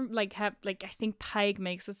side, I think Pike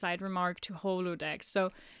makes a side remark to holodecks.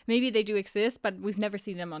 So maybe they do exist, but we've never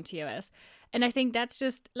seen them on TOS. And I think that's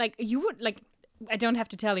just, like, you would, like, I don't have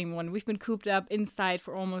to tell anyone, we've been cooped up inside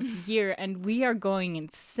for almost a year and we are going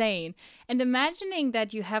insane. And imagining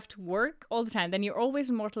that you have to work all the time, then you're always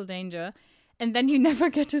in mortal danger, and then you never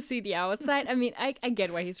get to see the outside. I mean, I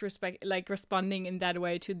get why he's responding in that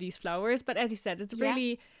way to these flowers, but as you said, it's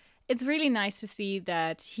really nice to see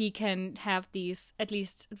that he can have these, at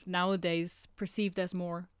least nowadays, perceived as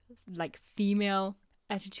more like female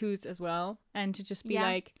attitudes as well, and to just be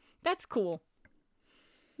like, that's cool.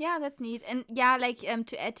 Yeah, that's neat. And yeah, like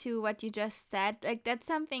to add to what you just said, like that's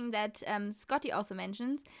something that Scotty also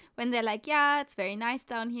mentions when they're like, yeah, it's very nice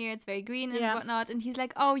down here, it's very green and whatnot. And he's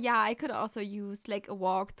like, oh yeah, I could also use like a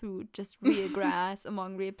walk through just real grass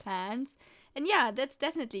among real plants. And yeah, that's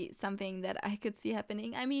definitely something that I could see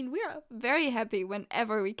happening. I mean, we're very happy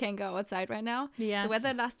whenever we can go outside right now. Yes. The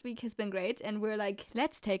weather last week has been great, and we're like,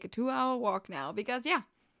 let's take a 2-hour walk now, because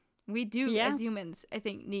we do, as humans, I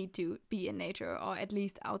think, need to be in nature, or at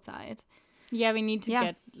least outside. Yeah, we need to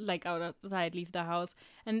get, like, outside, leave the house.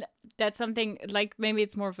 And that's something, like, maybe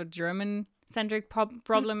it's more of a German-centric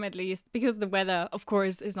problem, at least, because the weather, of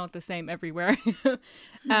course, is not the same everywhere.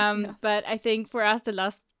 But I think for us, the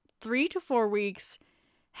last 3 to 4 weeks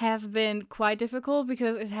have been quite difficult,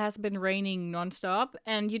 because it has been raining nonstop,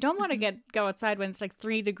 and you don't want to go outside when it's, like,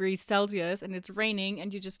 3 degrees Celsius, and it's raining,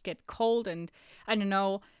 and you just get cold, and, I don't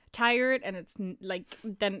know, tired, and it's like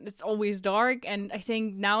then it's always dark. And I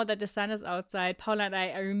think now that the sun is outside, Paula and I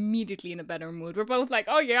are immediately in a better mood. We're both like,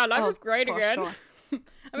 oh yeah, life is great again. Sure.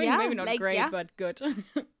 I mean, maybe not like, great, but good.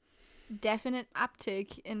 Definite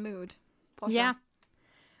uptick in mood. Yeah.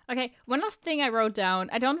 Okay, one last thing I wrote down.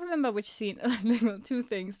 I don't remember which scene. 2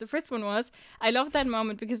 things. The first one was, I love that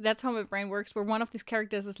moment, because that's how my brain works, where one of these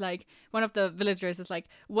characters is like, one of the villagers is like,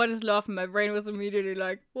 what is love? And my brain was immediately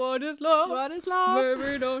like, what is love? What is love?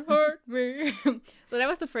 Baby, don't hurt me. So that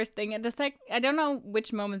was the first thing. And I don't know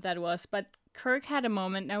which moment that was, but Kirk had a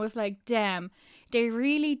moment, and I was like, damn, they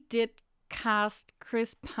really did cast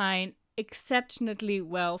Chris Pine exceptionally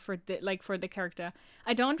well for the character.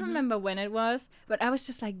 I don't remember when it was, but I was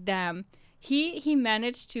just like, damn, he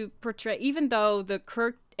managed to portray, even though the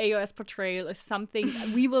Kirk AOS portrayal is something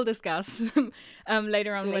we will discuss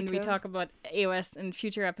later on when we talk about AOS in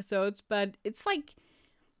future episodes, but it's like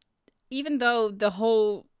even though the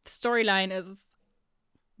whole storyline is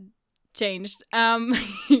changed,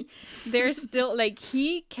 there's still like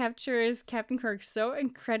he captures Captain Kirk so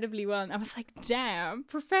incredibly well, and I was like, damn,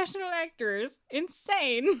 professional actors,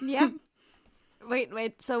 insane. Yeah.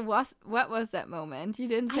 Wait. So what was that moment? You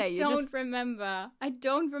didn't say. I You don't just remember. I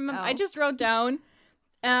don't remember. I Oh. just wrote down,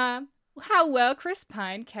 how well Chris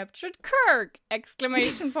Pine captured Kirk!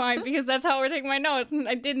 Exclamation point, because that's how I take my notes. And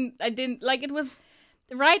I didn't, like, it was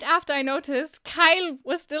right after I noticed Kyle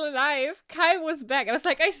was still alive. Kyle was back. I was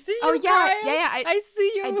like, I see you, Oh, yeah, Kyle. yeah, I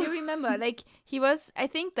see you. I do remember. Like he was, I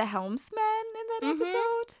think, the helmsman in that Mhm.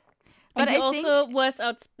 episode. But But he I also think, was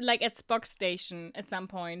out, like, at Spock Station at some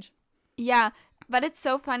point. yeah. But it's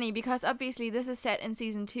so funny because obviously this is set in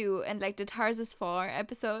season 2, and like the Tarsus 4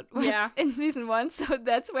 episode was Yeah. in season 1, so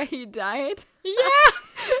that's where he died. Yeah!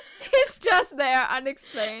 It's just there,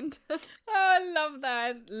 unexplained. Oh, I love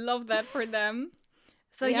that. Love that for them.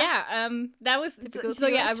 So Yeah. that was Typical so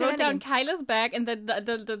yeah. I TOS wrote down shenanigans. Kylo's back, and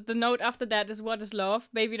the note after that is "What is love?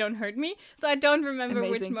 Baby, don't hurt me." So I don't remember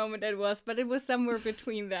which Amazing. moment it was, but it was somewhere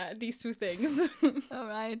between these two things. All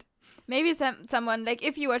right. Maybe someone, like,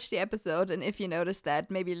 if you watched the episode and if you noticed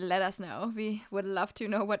that, maybe let us know. We would love to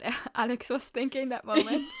know what Alex was thinking that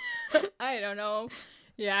moment. I don't know.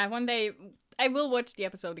 Yeah, one day I will watch the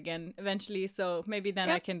episode again eventually, so maybe then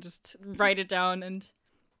Yeah. I can just write it down and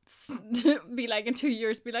be like in 2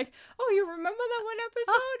 years, be like, oh, you remember that one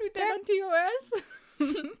episode we did on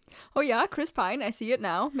TOS? Oh yeah, Chris Pine, I see it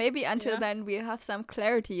now. Maybe until Yeah. then we'll have some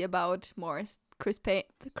clarity about more Chris Pine.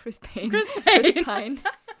 Chris Pine. Pine.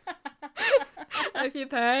 I feel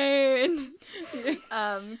pain.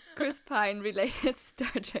 Chris Pine related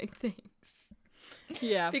Star Trek things.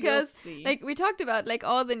 Yeah, we'll Because see. like we talked about like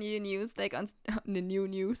all the new news, like on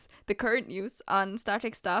the current news on Star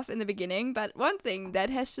Trek stuff in the beginning, but one thing that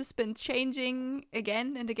has just been changing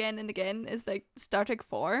again and again and again is like Star Trek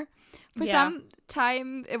 4. For Yeah. some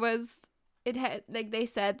time it had like they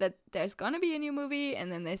said that there's gonna be a new movie,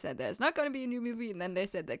 and then they said there's not gonna be a new movie, and then they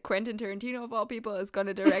said that Quentin Tarantino of all people is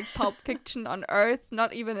gonna direct Pulp Fiction on Earth,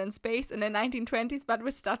 not even in space, in the 1920s, but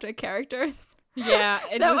with Star Trek characters. Yeah,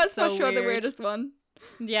 it That was was so for sure the weird. weirdest one.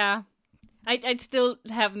 Yeah, I still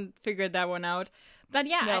haven't figured that one out. But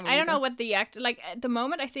yeah, No, me I don't know neither. what the like at the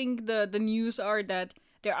moment. I think the news are that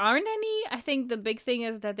there aren't any. I think the big thing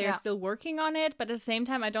is that they're Yeah. still working on it. But at the same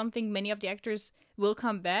time, I don't think many of the actors will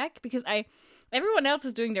come back because everyone else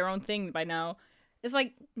is doing their own thing by now. It's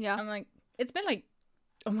like Yeah. I'm like it's been like,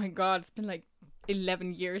 oh my god, it's been like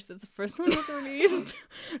 11 years since the first one was released.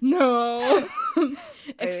 No.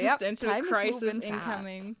 Existential time is crisis moving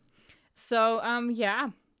incoming. So yeah,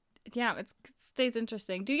 it stays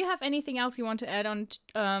interesting. Do you have anything else you want to add on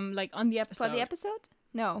like on the episode? For the episode?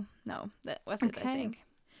 No, that was it, I Okay. think.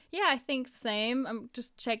 Yeah, I think same. I'm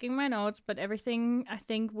just checking my notes, but everything I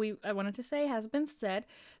think I wanted to say has been said.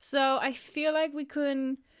 So I feel like we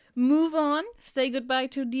can move on, say goodbye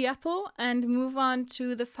to the apple, and move on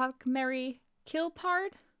to the fuck, marry, kill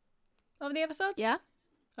part of the episodes. Yeah?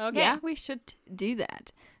 Okay. Yeah, we should do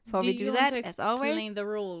that. Before we do you that, want to as always, explain the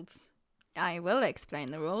rules? I will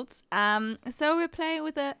explain the rules. So we're playing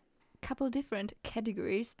with a couple different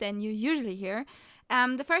categories than you usually hear.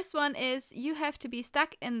 The first one is you have to be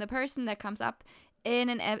stuck in the person that comes up in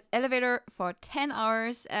an elevator for 10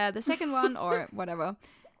 hours. The second one, or whatever.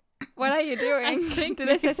 What are you doing? Did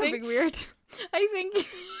I say something weird? I think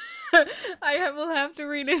will have to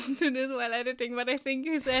re-listen to this while editing, but I think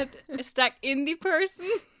you said stuck in the person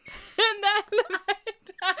in the elevator.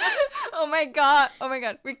 Oh my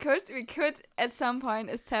god. We could at some point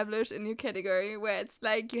establish a new category where it's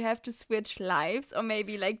like you have to switch lives, or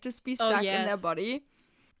maybe like just be stuck in their yes. body.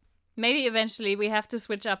 Maybe eventually we have to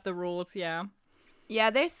switch up the rules, yeah. Yeah,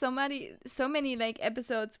 there's so many like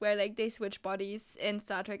episodes where like they switch bodies in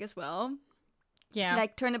Star Trek as well. Yeah.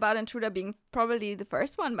 Like Turnabout Intruder being probably the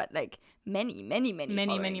first one, but like many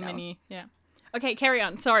following those. Yeah. Okay, carry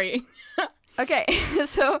on. Sorry. Okay,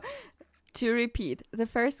 so to repeat, the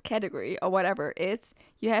first category or whatever is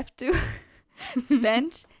you have to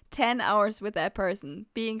spend 10 hours with that person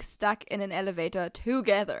being stuck in an elevator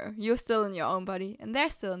together. You're still in your own body and they're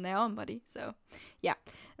still in their own body. So, yeah.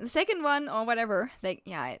 And the second one or whatever, like,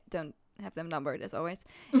 yeah, I don't have them numbered as always,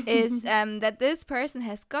 is that this person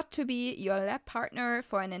has got to be your lab partner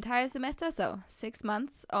for an entire semester. So 6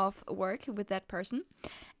 months of work with that person.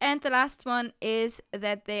 And the last one is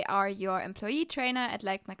that they are your employee trainer at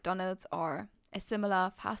like McDonald's or a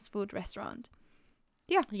similar fast food restaurant.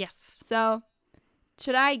 Yes. So,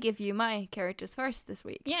 should I give you my characters first this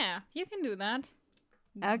week? Yeah, you can do that.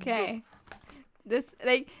 Okay. This,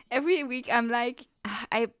 like, every week I'm like,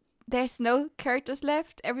 there's no characters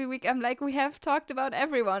left. Every week I'm like, we have talked about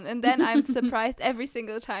everyone. And then I'm surprised every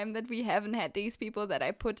single time that we haven't had these people that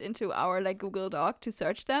I put into our like Google Doc to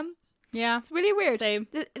search them. Yeah. It's really weird. Same.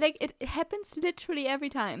 Like it happens literally every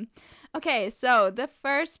time. Okay, so the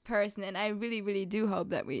first person, and I really, really do hope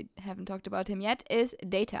that we haven't talked about him yet, is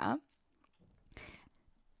Data.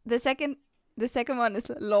 The second one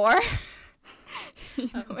is Lore. You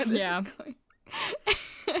know where this is going.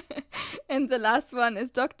 And the last one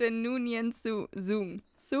is Dr. Noonien Soong.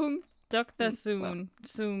 Dr. Well.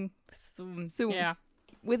 Soong. Yeah.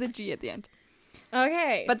 With a G at the end.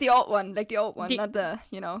 Okay. But the old one, not the,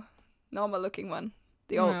 normal looking one.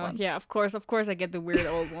 The old one. Yeah, of course I get the weird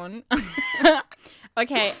old one.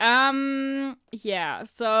 Okay, yeah,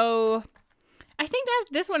 so I think that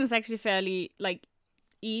this one is actually fairly, like,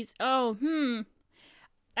 easy.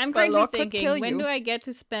 I'm currently thinking, when do I get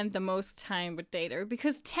to spend the most time with Data?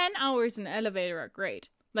 Because 10 hours in an elevator are great.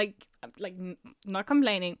 Like, not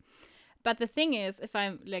complaining. But the thing is, if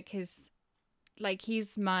I'm, like, he's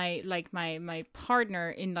my partner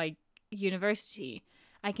in, like, university,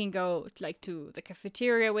 I can go, like, to the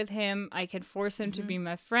cafeteria with him. I can force him to be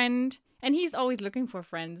my friend. And he's always looking for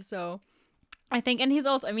friends. So I think, and he's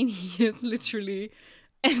also, I mean, he is literally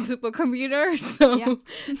a supercomputer. So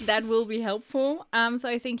that will be helpful. So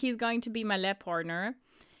I think he's going to be my lab partner.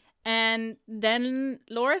 And then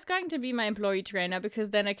Laura's going to be my employee trainer,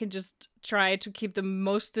 because then I can just try to keep the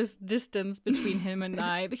most distance between him and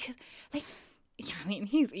I. Because, like, yeah, I mean,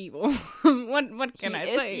 he's evil. What can I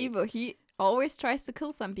say? He is evil. He always tries to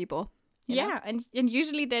kill some people. You know? And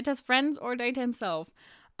usually Data's friends or Data himself.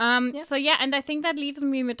 So yeah, and I think that leaves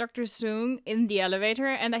me with Dr. Soong in the elevator,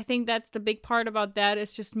 and I think that's the big part about that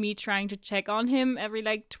is just me trying to check on him every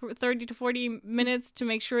like 30 to 40 minutes to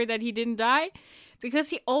make sure that he didn't die, because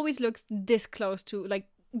he always looks this close to like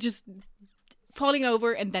just falling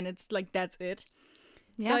over, and then it's like that's it.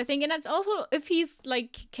 Yeah. So I think, and that's also if he's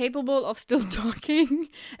like capable of still talking,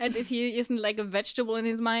 and if he isn't like a vegetable in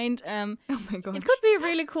his mind, oh my god, it could be a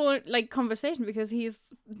really cool like conversation, because he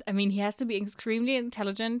has to be extremely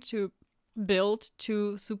intelligent to build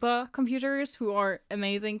two supercomputers who are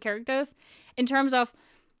amazing characters. In terms of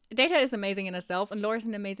Data is amazing in itself, and Laura's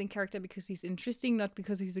an amazing character because he's interesting, not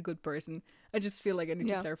because he's a good person. I just feel like I need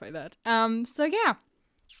to clarify that. So yeah.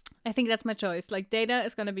 I think that's my choice. Like, Data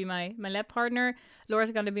is going to be my lab partner,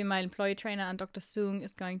 Laura's going to be my employee trainer, and Dr. Soong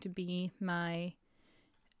is going to be my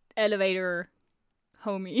elevator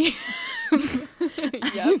homie.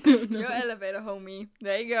 Your elevator homie.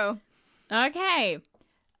 There you go. Okay.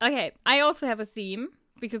 I also have a theme,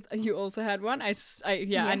 because you also had one. I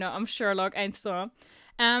know. I'm Sherlock. I saw.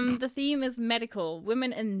 The theme is medical,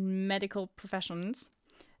 women in medical professions.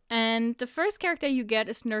 And the first character you get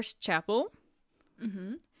is Nurse Chapel.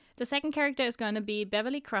 Mm-hmm. The second character is going to be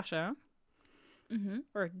Beverly Crusher,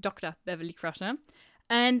 or Dr. Beverly Crusher.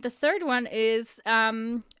 And the third one is,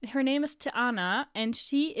 her name is Tiana, and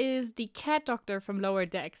she is the cat doctor from Lower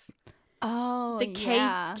Decks. Oh, the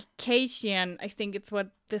Caitian, I think it's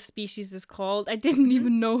what the species is called. I didn't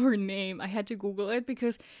even know her name. I had to Google it,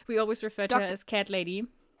 because we always refer to her as Cat Lady.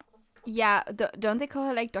 Yeah, don't they call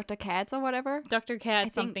her like Dr. Katz or whatever? Dr.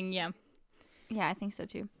 Cat something, yeah. Yeah, I think so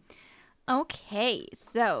too. Okay,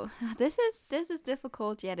 so this is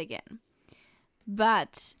difficult yet again,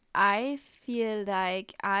 but I feel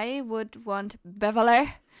like I would want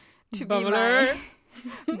Beverly to be my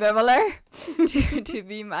to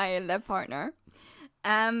be my lab partner,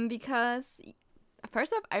 because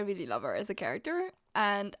first off, I really love her as a character,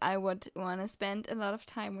 and I would want to spend a lot of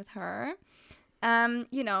time with her.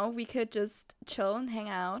 We could just chill and hang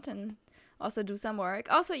out and also do some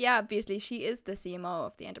work. Also, yeah, obviously she is the CMO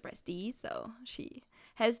of the Enterprise D, so she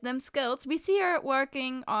has them skills. We see her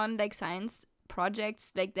working on like science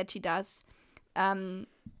projects like that she does on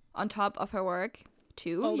top of her work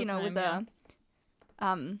too. All the time, with the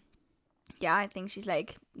I think she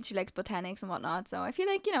likes botanics and whatnot. So I feel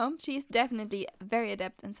like, she's definitely very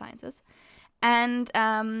adept in sciences. And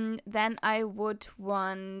then I would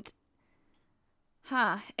want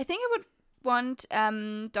I think I would want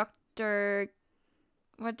Dr.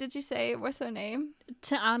 What did you say? What's her name?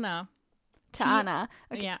 Tiana.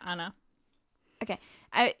 Okay. Yeah, Anna. Okay.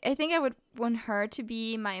 I think I would want her to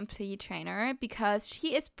be my employee trainer, because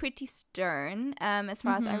she is pretty stern, as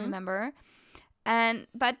far as I remember.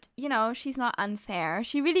 But she's not unfair.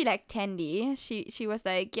 She really liked Tandy. She was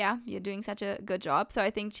like, yeah, you're doing such a good job. So I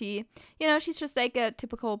think she's just like a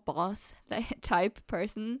typical boss type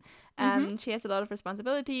person. She has a lot of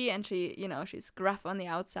responsibility, and she's gruff on the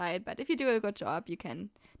outside, but if you do a good job, you can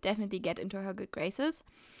definitely get into her good graces.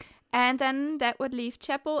 And then that would leave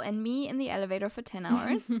Chapel and me in the elevator for 10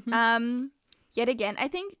 hours. Yet again, I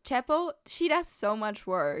think Chapel, she does so much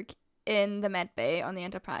work in the Med Bay on the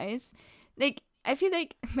Enterprise. Like, I feel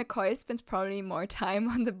like McCoy spends probably more time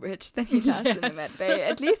on the bridge than he does in the Med Bay,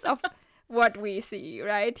 at least of what we see,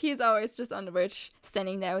 right? He's always just on the bridge,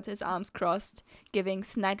 standing there with his arms crossed, giving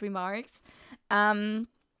snide remarks.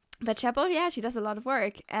 But Chapel, yeah, she does a lot of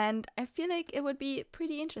work, and I feel like it would be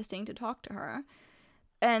pretty interesting to talk to her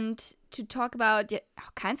and to talk about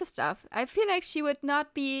all kinds of stuff. I feel like she would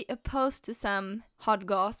not be opposed to some hot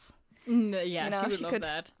goss. Yeah, You know, she would she love could-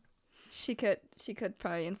 that. She could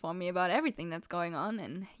probably inform me about everything that's going on,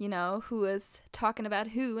 and who is talking about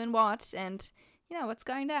who and what, and what's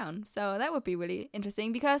going down. So that would be really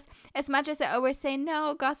interesting, because as much as I always say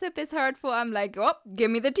no, gossip is hurtful, I'm like, oh,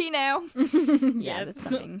 give me the tea now. Yeah, that's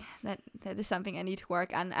something that is something I need to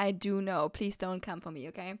work on. I do know. Please don't come for me,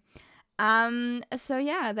 okay? So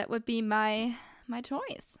yeah, that would be my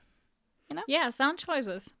choice. Yeah, sound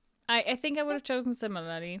choices. I think I would have chosen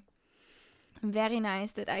similarly. Very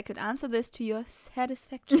nice that I could answer this to your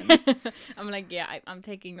satisfaction. I'm like, yeah, I'm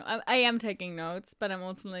taking. I am taking notes, but I'm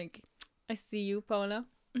also like, I see you, Paula.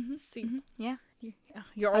 See, Yeah.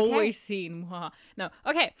 you're Okay. always seen. No,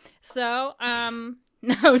 okay. So,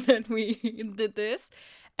 now that we did this,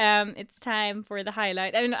 it's time for the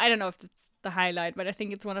highlight. I mean, I don't know if it's the highlight, but I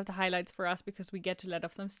think it's one of the highlights for us because we get to let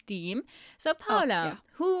off some steam. So, Paula, yeah.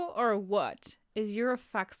 who or what is your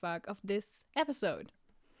fuck of this episode?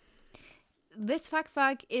 This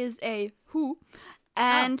fuck is a who.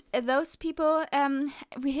 And those people,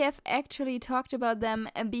 we have actually talked about them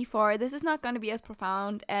before. This is not going to be as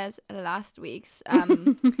profound as last week's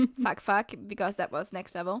fuck, because that was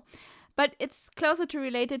next level. But it's closer to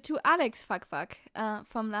related to Alex fuck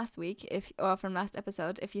from last week, or from last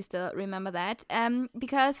episode, if you still remember that.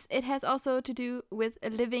 Because it has also to do with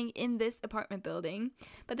living in this apartment building.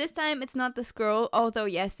 But this time it's not the squirrel, although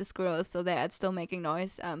yes, the squirrel is still there. It's still making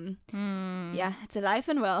noise. Yeah, it's alive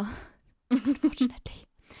and well. Unfortunately.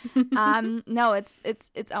 No, it's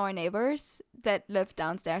our neighbors that live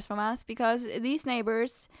downstairs from us, because these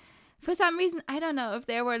neighbors, for some reason, I don't know if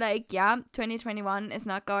they were like, yeah, 2021 is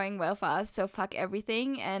not going well for us, so fuck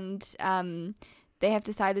everything, and they have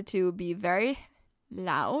decided to be very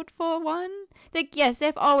loud for one. Like, yes,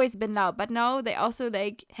 they've always been loud, but now they also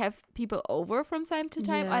like have people over from time to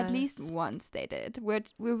time. Or at least Yes. once they did.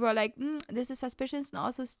 We were like, this is suspicious and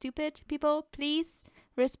also stupid. People, please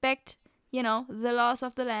respect, the laws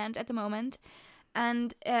of the land at the moment.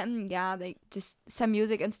 And yeah, they just some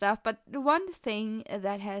music and stuff. But the one thing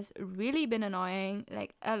that has really been annoying,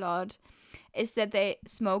 like a lot, is that they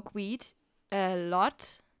smoke weed a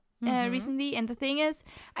lot recently. And the thing is,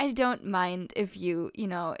 I don't mind if you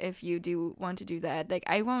do want to do that. Like,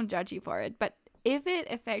 I won't judge you for it. But if it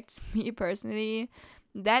affects me personally,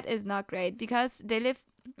 that is not great, because they live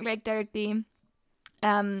like directly,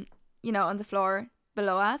 on the floor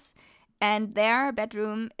below us, and their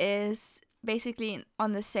bedroom is basically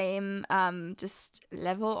on the same just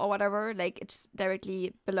level or whatever. Like, it's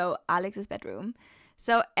directly below Alex's bedroom.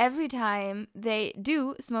 So every time they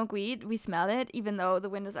do smoke weed, we smell it, even though the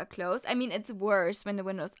windows are closed. I mean, it's worse when the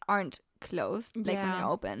windows aren't closed, like when Yeah. they're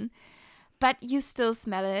open. But you still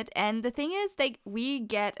smell it. And the thing is, like, we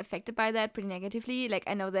get affected by that pretty negatively. Like,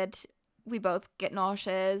 I know that we both get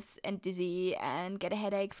nauseous and dizzy and get a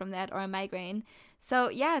headache from that, or a migraine. So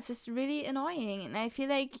yeah, it's just really annoying. And I feel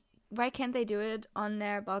like, why can't they do it on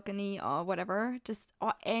their balcony or whatever, just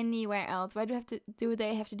or anywhere else? Why do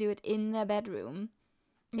they have to do it in their bedroom?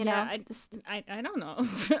 You know, I don't know.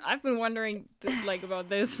 I've been wondering about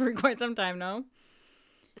this for quite some time now.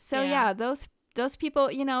 So Yeah. yeah, those people,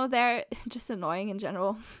 they're just annoying in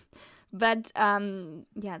general. But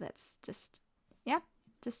yeah, that's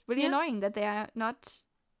just really Yeah. annoying that they are not,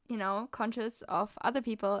 conscious of other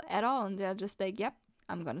people at all, and they're just like, yep,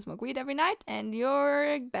 I'm gonna smoke weed every night, and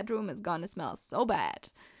your bedroom is gonna smell so bad.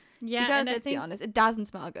 Yeah, Because and I let's be think honest, it doesn't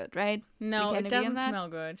smell good, right? no, can it agree on doesn't that? smell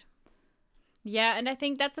good. Yeah, and I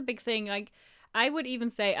think that's a big thing. Like, I would even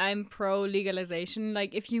say I'm pro legalization.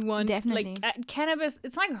 Like, if you want, Definitely. cannabis,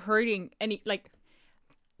 it's not hurting any. Like,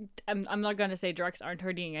 I'm not gonna say drugs aren't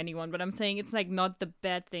hurting anyone, but I'm saying it's like not the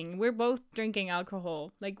bad thing. We're both drinking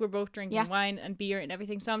alcohol. Like, we're both drinking Yeah. wine and beer and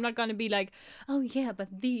everything. So I'm not gonna be like, oh yeah, but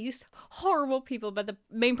these horrible people. But the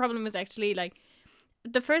main problem is actually like,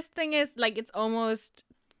 the first thing is like, it's almost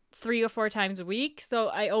 3 or 4 times a week, so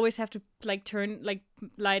I always have to like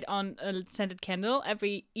light on a scented candle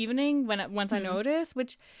every evening once I notice,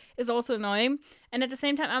 which is also annoying. And at the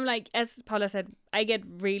same time, I'm like, as Paula said, I get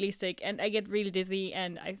really sick and I get really dizzy,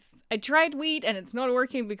 and I tried weed and it's not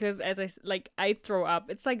working because I throw up.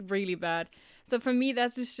 It's like really bad. So for me,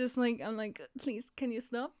 that's just like, I'm like, please, can you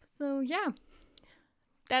stop? So yeah,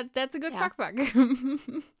 that's a good fuck.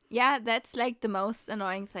 Yeah, that's like the most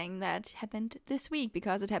annoying thing that happened this week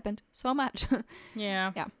because it happened so much.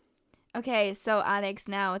 Yeah. Yeah. Okay, so Alex,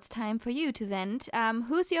 now it's time for you to vent.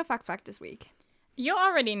 Who's your fuck this week? You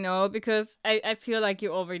already know because I feel like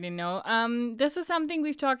you already know. This is something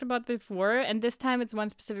we've talked about before, and this time it's one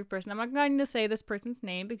specific person. I'm not going to say this person's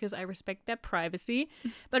name because I respect their privacy.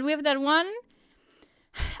 But we have that one,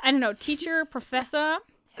 I don't know, teacher, professor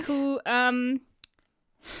who,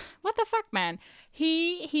 what the fuck, man?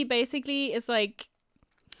 He basically is like,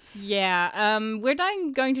 yeah, we're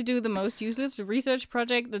going to do the most useless research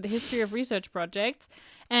project, the history of research projects.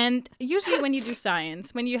 And usually when you do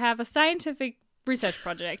science, when you have a scientific research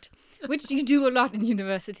project, which you do a lot in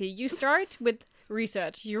university, you start with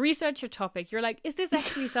research. You research your topic. You're like, is this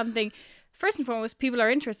actually something, first and foremost, people are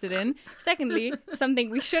interested in? Secondly, something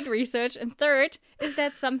we should research. And third, is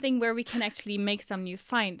that something where we can actually make some new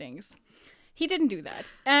findings? He didn't do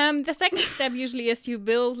that. The second step usually is you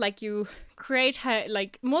build, like you create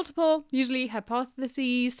multiple, usually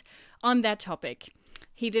hypotheses on that topic.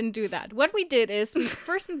 He didn't do that. What we did is we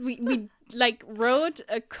wrote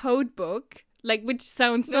a code book, which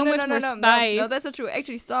sounds so much more spy. No, that's not true.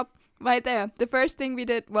 Actually, stop right there. The first thing we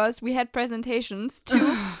did was we had presentations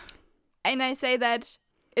too. And I say that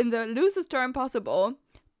in the loosest term possible,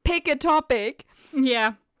 pick a topic.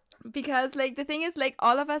 Yeah. Because, the thing is,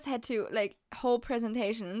 all of us had to, whole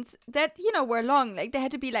presentations that, were long. They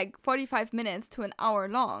had to be, 45 minutes to an hour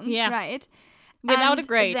long. Yeah. Right? Without and a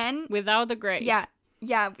grade. Then, without a grade.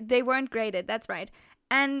 Yeah, they weren't graded. That's right.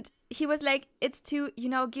 And he was like, it's to,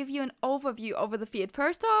 give you an overview over the field.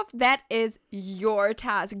 First off, that is your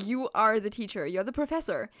task. You are the teacher. You're the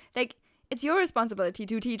professor. It's your responsibility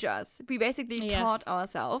to teach us. We basically taught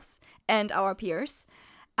ourselves and our peers.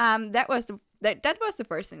 That was the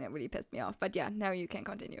first thing that really pissed me off. But yeah, now you can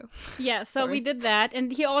continue. Yeah, so we did that,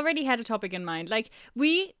 and he already had a topic in mind.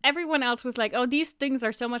 Everyone else was like, oh, these things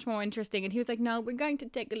are so much more interesting. And he was like, no, we're going to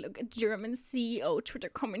take a look at German CEO Twitter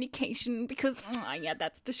communication because,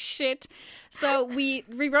 that's the shit. So we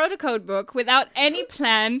rewrote a code book without any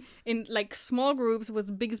plan in, small groups was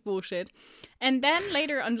the biggest bullshit. And then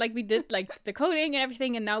later on, we did, the coding and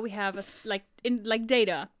everything, and now we have,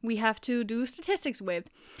 data we have to do statistics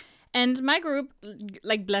with. And my group,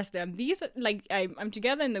 bless them. These, I'm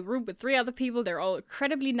together in the group with 3 other people. They're all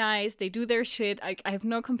incredibly nice. They do their shit. I have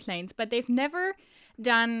no complaints. But they've never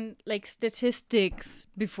done, statistics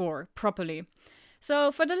before, properly.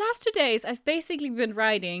 So for the last 2 days, I've basically been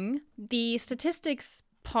writing the statistics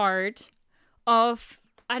part of,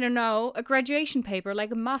 I don't know, a graduation paper,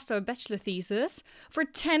 a master or bachelor thesis for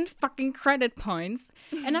 10 fucking credit points.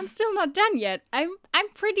 And I'm still not done yet. I'm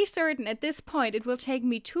pretty certain at this point it will take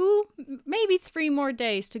me 2, maybe 3 more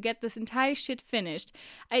days to get this entire shit finished.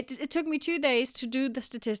 It took me 2 days to do the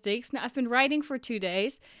statistics. Now I've been writing for 2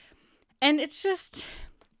 days. And it's just...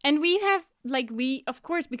 And we have, of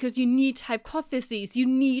course, because you need hypotheses, you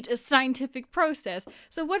need a scientific process.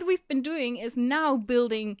 So what we've been doing is now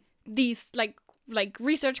building these,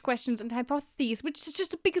 research questions and hypotheses, which is just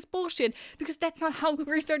the biggest bullshit because that's not how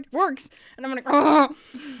research works. And I'm like, oh,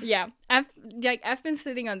 yeah. I've been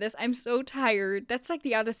sitting on this. I'm so tired. That's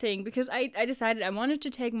the other thing because I decided I wanted to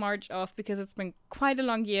take March off because it's been quite a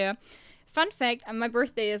long year. Fun fact: my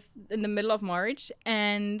birthday is in the middle of March,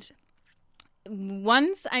 and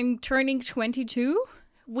once I'm turning 22,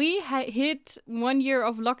 we hit 1 year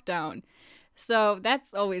of lockdown. So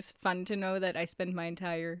that's always fun to know that I spent my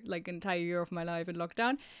entire year of my life in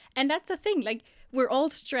lockdown. And that's the thing, we're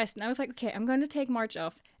all stressed. And I was like, okay, I'm going to take March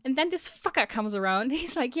off. And then this fucker comes around.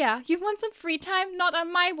 He's like, yeah, you want some free time? Not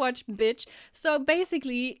on my watch, bitch. So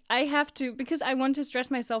basically, I have to, because I want to stress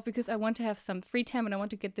myself, because I want to have some free time and I want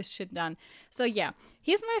to get this shit done. So yeah,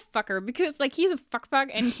 he's my fucker because, he's a fuck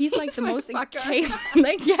and he's, the most incapable.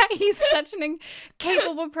 He's such an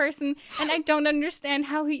incapable person. And I don't understand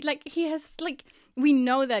how he has, we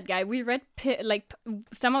know that guy. We read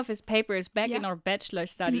some of his papers back in our bachelor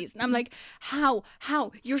studies. And I'm like, how?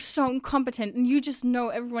 You're so incompetent and you just know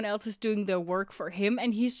everyone else is doing their work for him.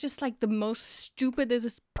 And he's just the most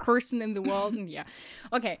stupidest person in the world. And yeah.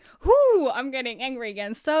 Okay. I'm getting angry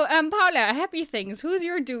again. So, Paula, happy things. Who's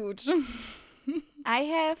your dude? I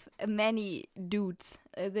have many dudes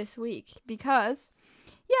this week because,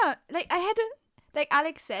 I had to... Like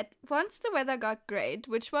Alex said, once the weather got great,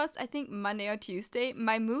 which was, I think, Monday or Tuesday,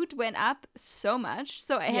 my mood went up so much.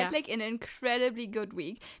 So I had, an incredibly good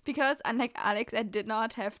week. Because, unlike Alex, I did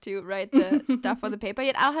not have to write the stuff for the paper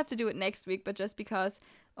yet. I'll have to do it next week, but just because,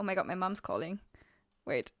 Oh my god, my mom's calling.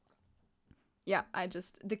 Wait. Yeah, I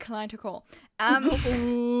just declined her call.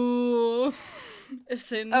 Ooh. A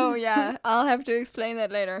sin. Oh yeah, I'll have to explain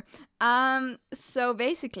that later. So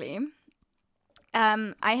basically,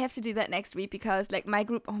 I have to do that next week because like my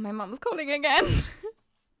group. Oh, my mom is calling again.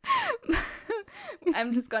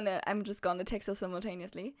 I'm just gonna text her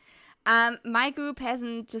simultaneously. My group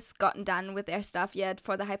hasn't just gotten done with their stuff yet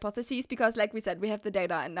for the hypotheses because, like we said, we have the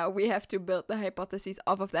data and now we have to build the hypotheses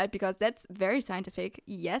off of that because that's very scientific.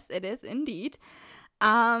 Yes, it is indeed.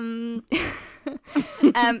 So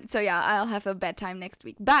yeah, I'll have a bad time next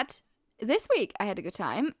week. But this week I had a good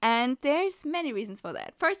time and there's many reasons for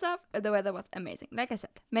that. First off, the weather was amazing, like I said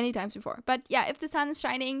many times before. But yeah, if the sun is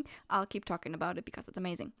shining, I'll keep talking about it because it's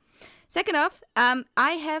amazing. Second off,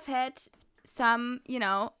 I have had some,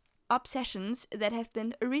 obsessions that have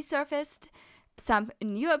been resurfaced, some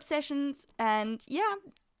new obsessions, and yeah,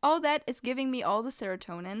 all that is giving me all the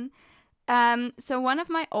serotonin. So one of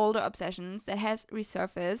my older obsessions that has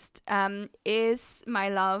resurfaced is my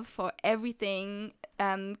love for everything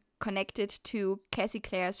connected to Cassie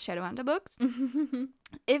Clare's Shadowhunter books.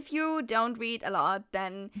 If you don't read a lot,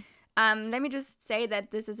 then let me just say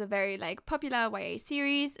that this is a very popular YA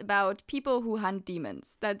series about people who hunt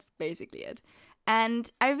demons. That's basically it. And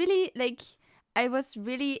I was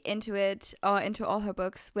really into it or into all her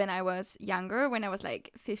books when I was younger, when I was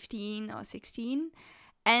 15 or 16.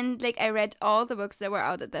 And I read all the books that were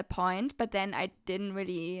out at that point, but then I didn't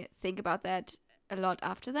really think about that a lot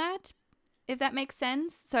after that, if that makes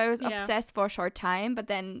sense. So I was obsessed for a short time, but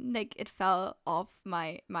then it fell off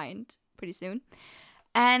my mind pretty soon.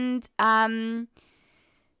 And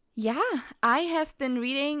yeah, I have been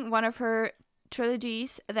reading one of her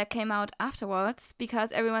trilogies that came out afterwards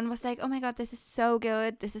because everyone was like, oh my god, this is so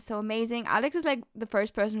good, this is so amazing. Alex is the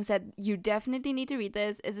first person who said, you definitely need to read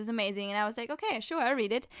this, this is amazing. And I was like, okay, sure, I'll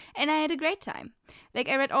read it. And I had a great time.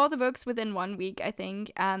 I read all the books within 1 week, I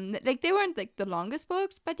think. They weren't the longest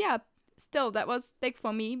books, but yeah, still, that was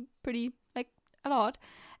for me pretty a lot.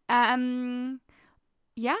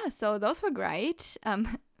 Yeah, so those were great.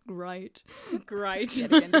 Great.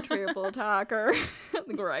 Yet again, the triple talker.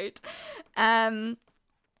 Great. And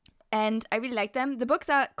I really like them. The books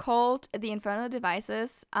are called The Infernal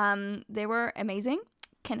Devices. They were amazing.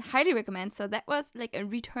 Can highly recommend. So that was a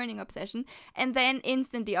returning obsession. And then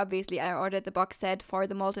instantly, obviously, I ordered the box set for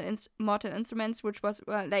the Mortal Instruments, which was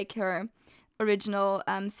her original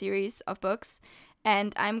series of books.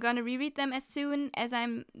 And I'm gonna reread them as soon as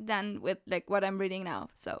I'm done with what I'm reading now.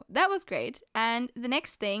 So that was great. And the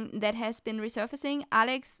next thing that has been resurfacing,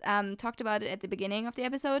 Alex talked about it at the beginning of the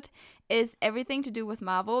episode, is everything to do with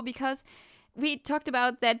Marvel, because we talked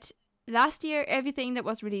about that last year everything that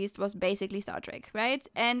was released was basically Star Trek, right?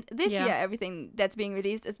 And this year everything that's being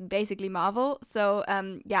released is basically Marvel. So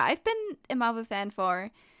yeah, I've been a Marvel fan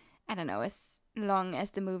for, I don't know, as long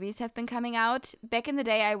as the movies have been coming out. Back in the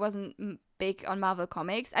day, I wasn't big on Marvel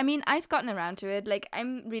comics. I mean, I've gotten around to it.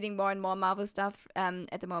 I'm reading more and more Marvel stuff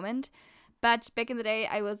at the moment. But back in the day,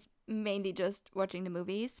 I was mainly just watching the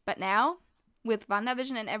movies. But now, with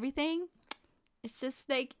WandaVision and everything, it's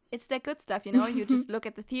just it's that good stuff, You just look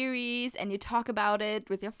at the theories and you talk about it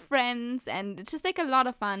with your friends, and it's just a lot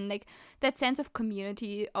of fun, that sense of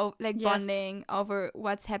community, of bonding over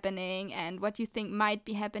what's happening and what you think might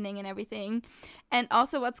be happening and everything. And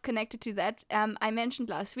also what's connected to that, I mentioned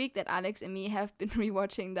last week that Alex and me have been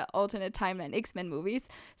rewatching the alternate timeline X-Men movies.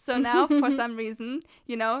 So now for some reason,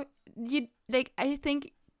 you I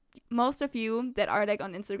think most of you that are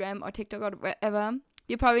on Instagram or TikTok or wherever,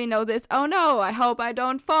 you probably know this. Oh no, I hope I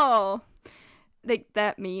don't fall.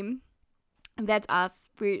 That meme. That's us.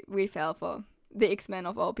 We fell for the X-Men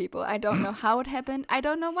of all people. I don't know how it happened. I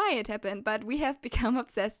don't know why it happened, but we have become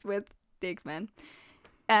obsessed with the X-Men.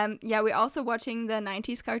 Yeah, we're also watching the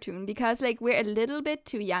 90s cartoon because we're a little bit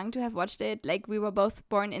too young to have watched it. We were both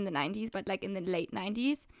born in the 90s, but in the late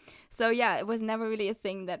 90s. So yeah, it was never really a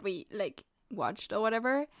thing that we watched or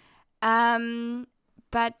whatever.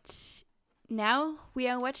 But now we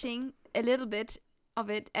are watching a little bit of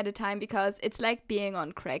it at a time because it's like being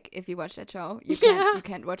on crack. If you watch that show, you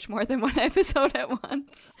can't watch more than one episode at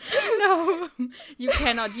once. No, you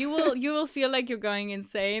cannot. You will feel like you're going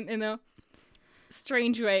insane in a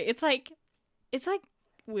strange way. It's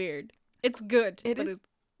weird. It's good, but it's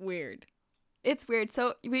weird. It's weird.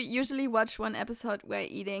 So we usually watch one episode while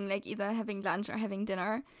eating, either having lunch or having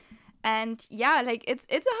dinner. And yeah, it's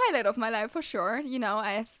a highlight of my life for sure.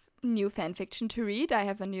 I have new fan fiction to read. I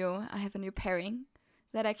have a new pairing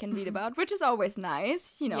that I can read about, which is always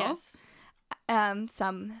nice, Yes.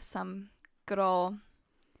 Some good old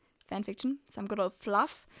fan fiction, some good old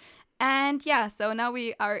fluff. And yeah, so now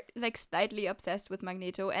we are like slightly obsessed with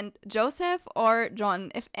Magneto. And Joseph or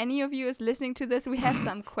John, if any of you is listening to this, we have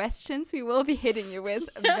some questions we will be hitting you with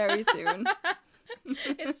very soon.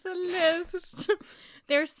 It's a list.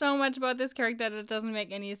 There's so much about this character that doesn't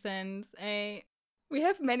make any sense. We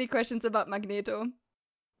have many questions about Magneto.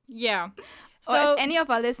 Yeah. So or if any of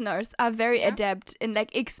our listeners are very adept in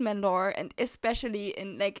like X-Men lore and especially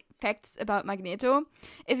in like facts about Magneto,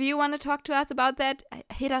 if you want to talk to us about that,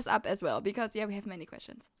 hit us up as well, because we have many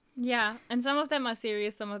questions. Yeah, and some of them are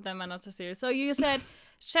serious, some of them are not so serious. So you said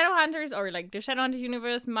Shadowhunters, or like the Shadowhunter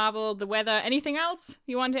universe, Marvel, the weather, anything else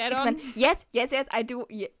you want to add X-Men. on? Yes, I do.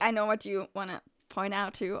 I know what you want to point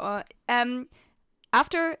out too.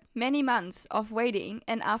 After many months of waiting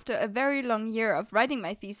and after a very long year of writing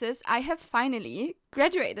my thesis, I have finally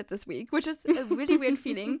graduated this week, which is a really weird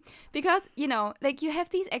feeling because, you know, like you have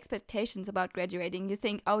these expectations about graduating. You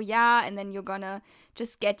think, oh yeah, and then you're gonna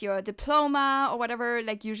just get your diploma or whatever.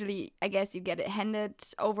 Like usually, I guess you get it handed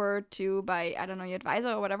over to by, I don't know, your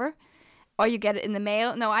advisor or whatever. Or you get it in the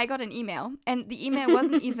mail. No, I got an email. And the email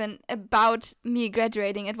wasn't even about me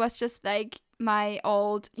graduating. It was just like my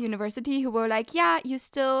old university who were like, yeah, you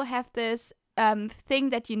still have this thing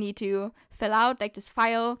that you need to fill out, like this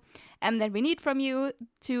file that we need from you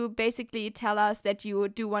to basically tell us that you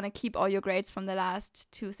do want to keep all your grades from the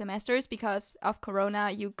last 2 semesters because of Corona.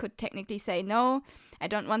 You could technically say, no, I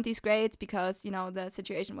don't want these grades because, you know, the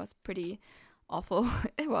situation was pretty awful.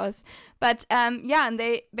 It was. But yeah, and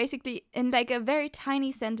they basically, in like a very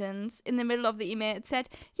tiny sentence in the middle of the email, it said,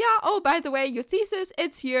 yeah, oh, by the way, your thesis,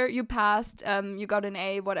 it's here, you passed, you got an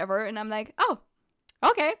A, whatever. And I'm like, oh,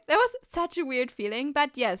 okay. That was such a weird feeling.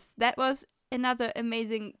 But yes, that was another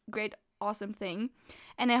amazing, great, awesome thing.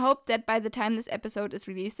 And I hope that by the time this episode is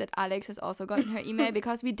released that Alex has also gotten her email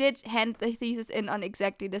because we did hand the thesis in on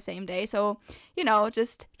exactly the same day. So, you know,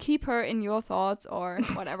 just keep her in your thoughts or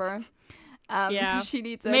whatever. Yeah, she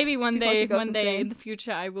needs it. Maybe one day insane. in the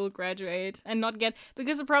future I will graduate and not get,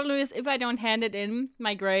 because the problem is if I don't hand it in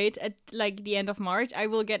my grade at like the end of March, I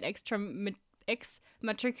will get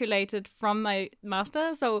matriculated from my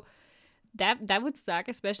master. So that would suck,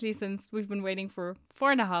 especially since we've been waiting for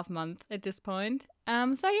 4.5 months at this point.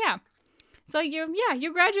 So yeah, so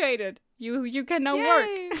you graduated. You can now work.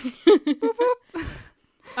 Boop, boop.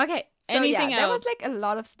 Okay. So anything yeah, that else? was like a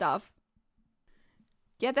lot of stuff.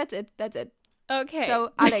 Yeah, that's it. Okay.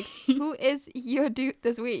 So, Alex, who is your dude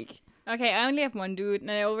this week? Okay, I only have one dude, and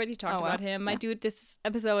I already talked about him. My dude this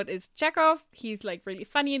episode is Chekhov. He's, like, really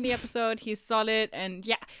funny in the episode. He's solid, and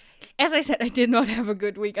yeah, as I said, I did not have a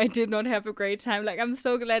good week. I did not have a great time. Like, I'm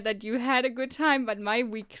so glad that you had a good time, but my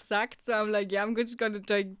week sucked, so I'm like, yeah, I'm just gonna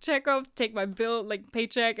take Chekhov, take my bill, like,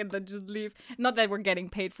 paycheck, and then just leave. Not that we're getting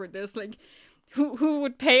paid for this, like... Who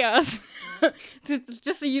would pay us?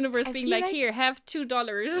 just the universe being like, here, have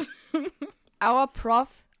 $2. Our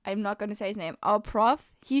prof, I'm not going to say his name, our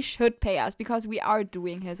prof, he should pay us because we are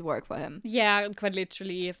doing his work for him. Yeah, quite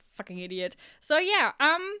literally, a fucking idiot. So yeah,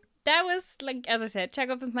 that was, like, as I said,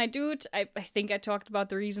 Chekhov is my dude. I think I talked about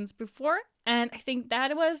the reasons before. And I think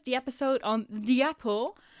that was the episode on the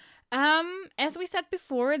Apple. As we said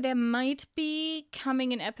before, there might be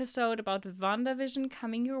coming an episode about WandaVision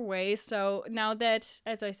coming your way. So now that,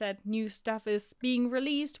 as I said, new stuff is being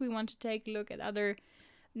released, we want to take a look at other,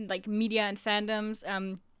 like, media and fandoms.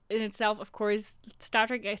 In itself, of course, Star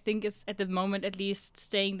Trek, I think, is at the moment at least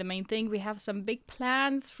staying the main thing. We have some big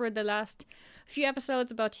plans for the last few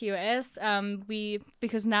episodes about TOS.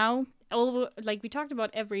 Because now, we talked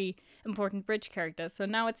about every important bridge character. So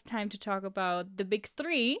now it's time to talk about the big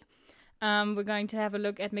 3. We're going to have a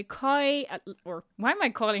look at McCoy, or why am I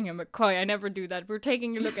calling him McCoy? I never do that. We're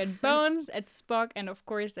taking a look at Bones, at Spock, and of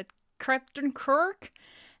course at Captain Kirk,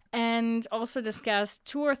 and also discuss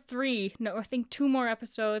 2 or 3, no, I think 2 more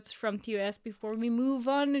episodes from TOS before we move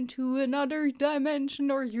on into another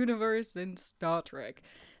dimension or universe in Star Trek.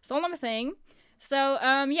 That's all I'm saying. So,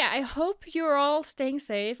 yeah, I hope you're all staying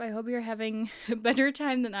safe. I hope you're having a better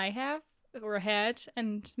time than I have, or had,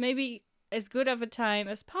 and maybe as good of a time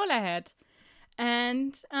as Paula had.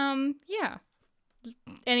 And, yeah.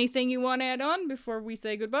 Anything you want to add on before we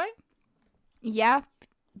say goodbye? Yeah,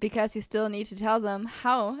 because you still need to tell them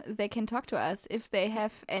how they can talk to us if they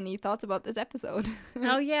have any thoughts about this episode.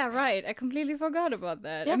 Oh, yeah, right. I completely forgot about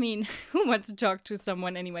that. Yeah. I mean, who wants to talk to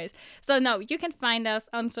someone anyways? So, no, you can find us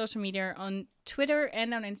on social media, on Twitter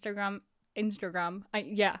and on Instagram.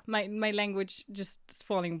 My language just is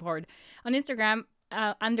falling apart. On Instagram,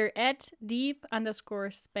 under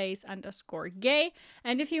 @deep_space_gay.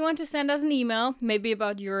 And if you want to send us an email, maybe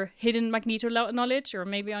about your hidden Magneto knowledge, or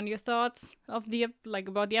maybe on your thoughts of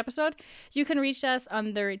about the episode, you can reach us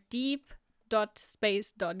under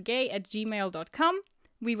deep.space.gay@gmail.com.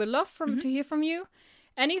 We would love to hear from you.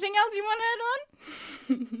 Anything else you want to add on?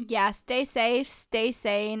 Yeah, stay safe, stay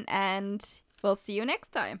sane, and we'll see you next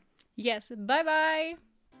time. Yes, bye-bye.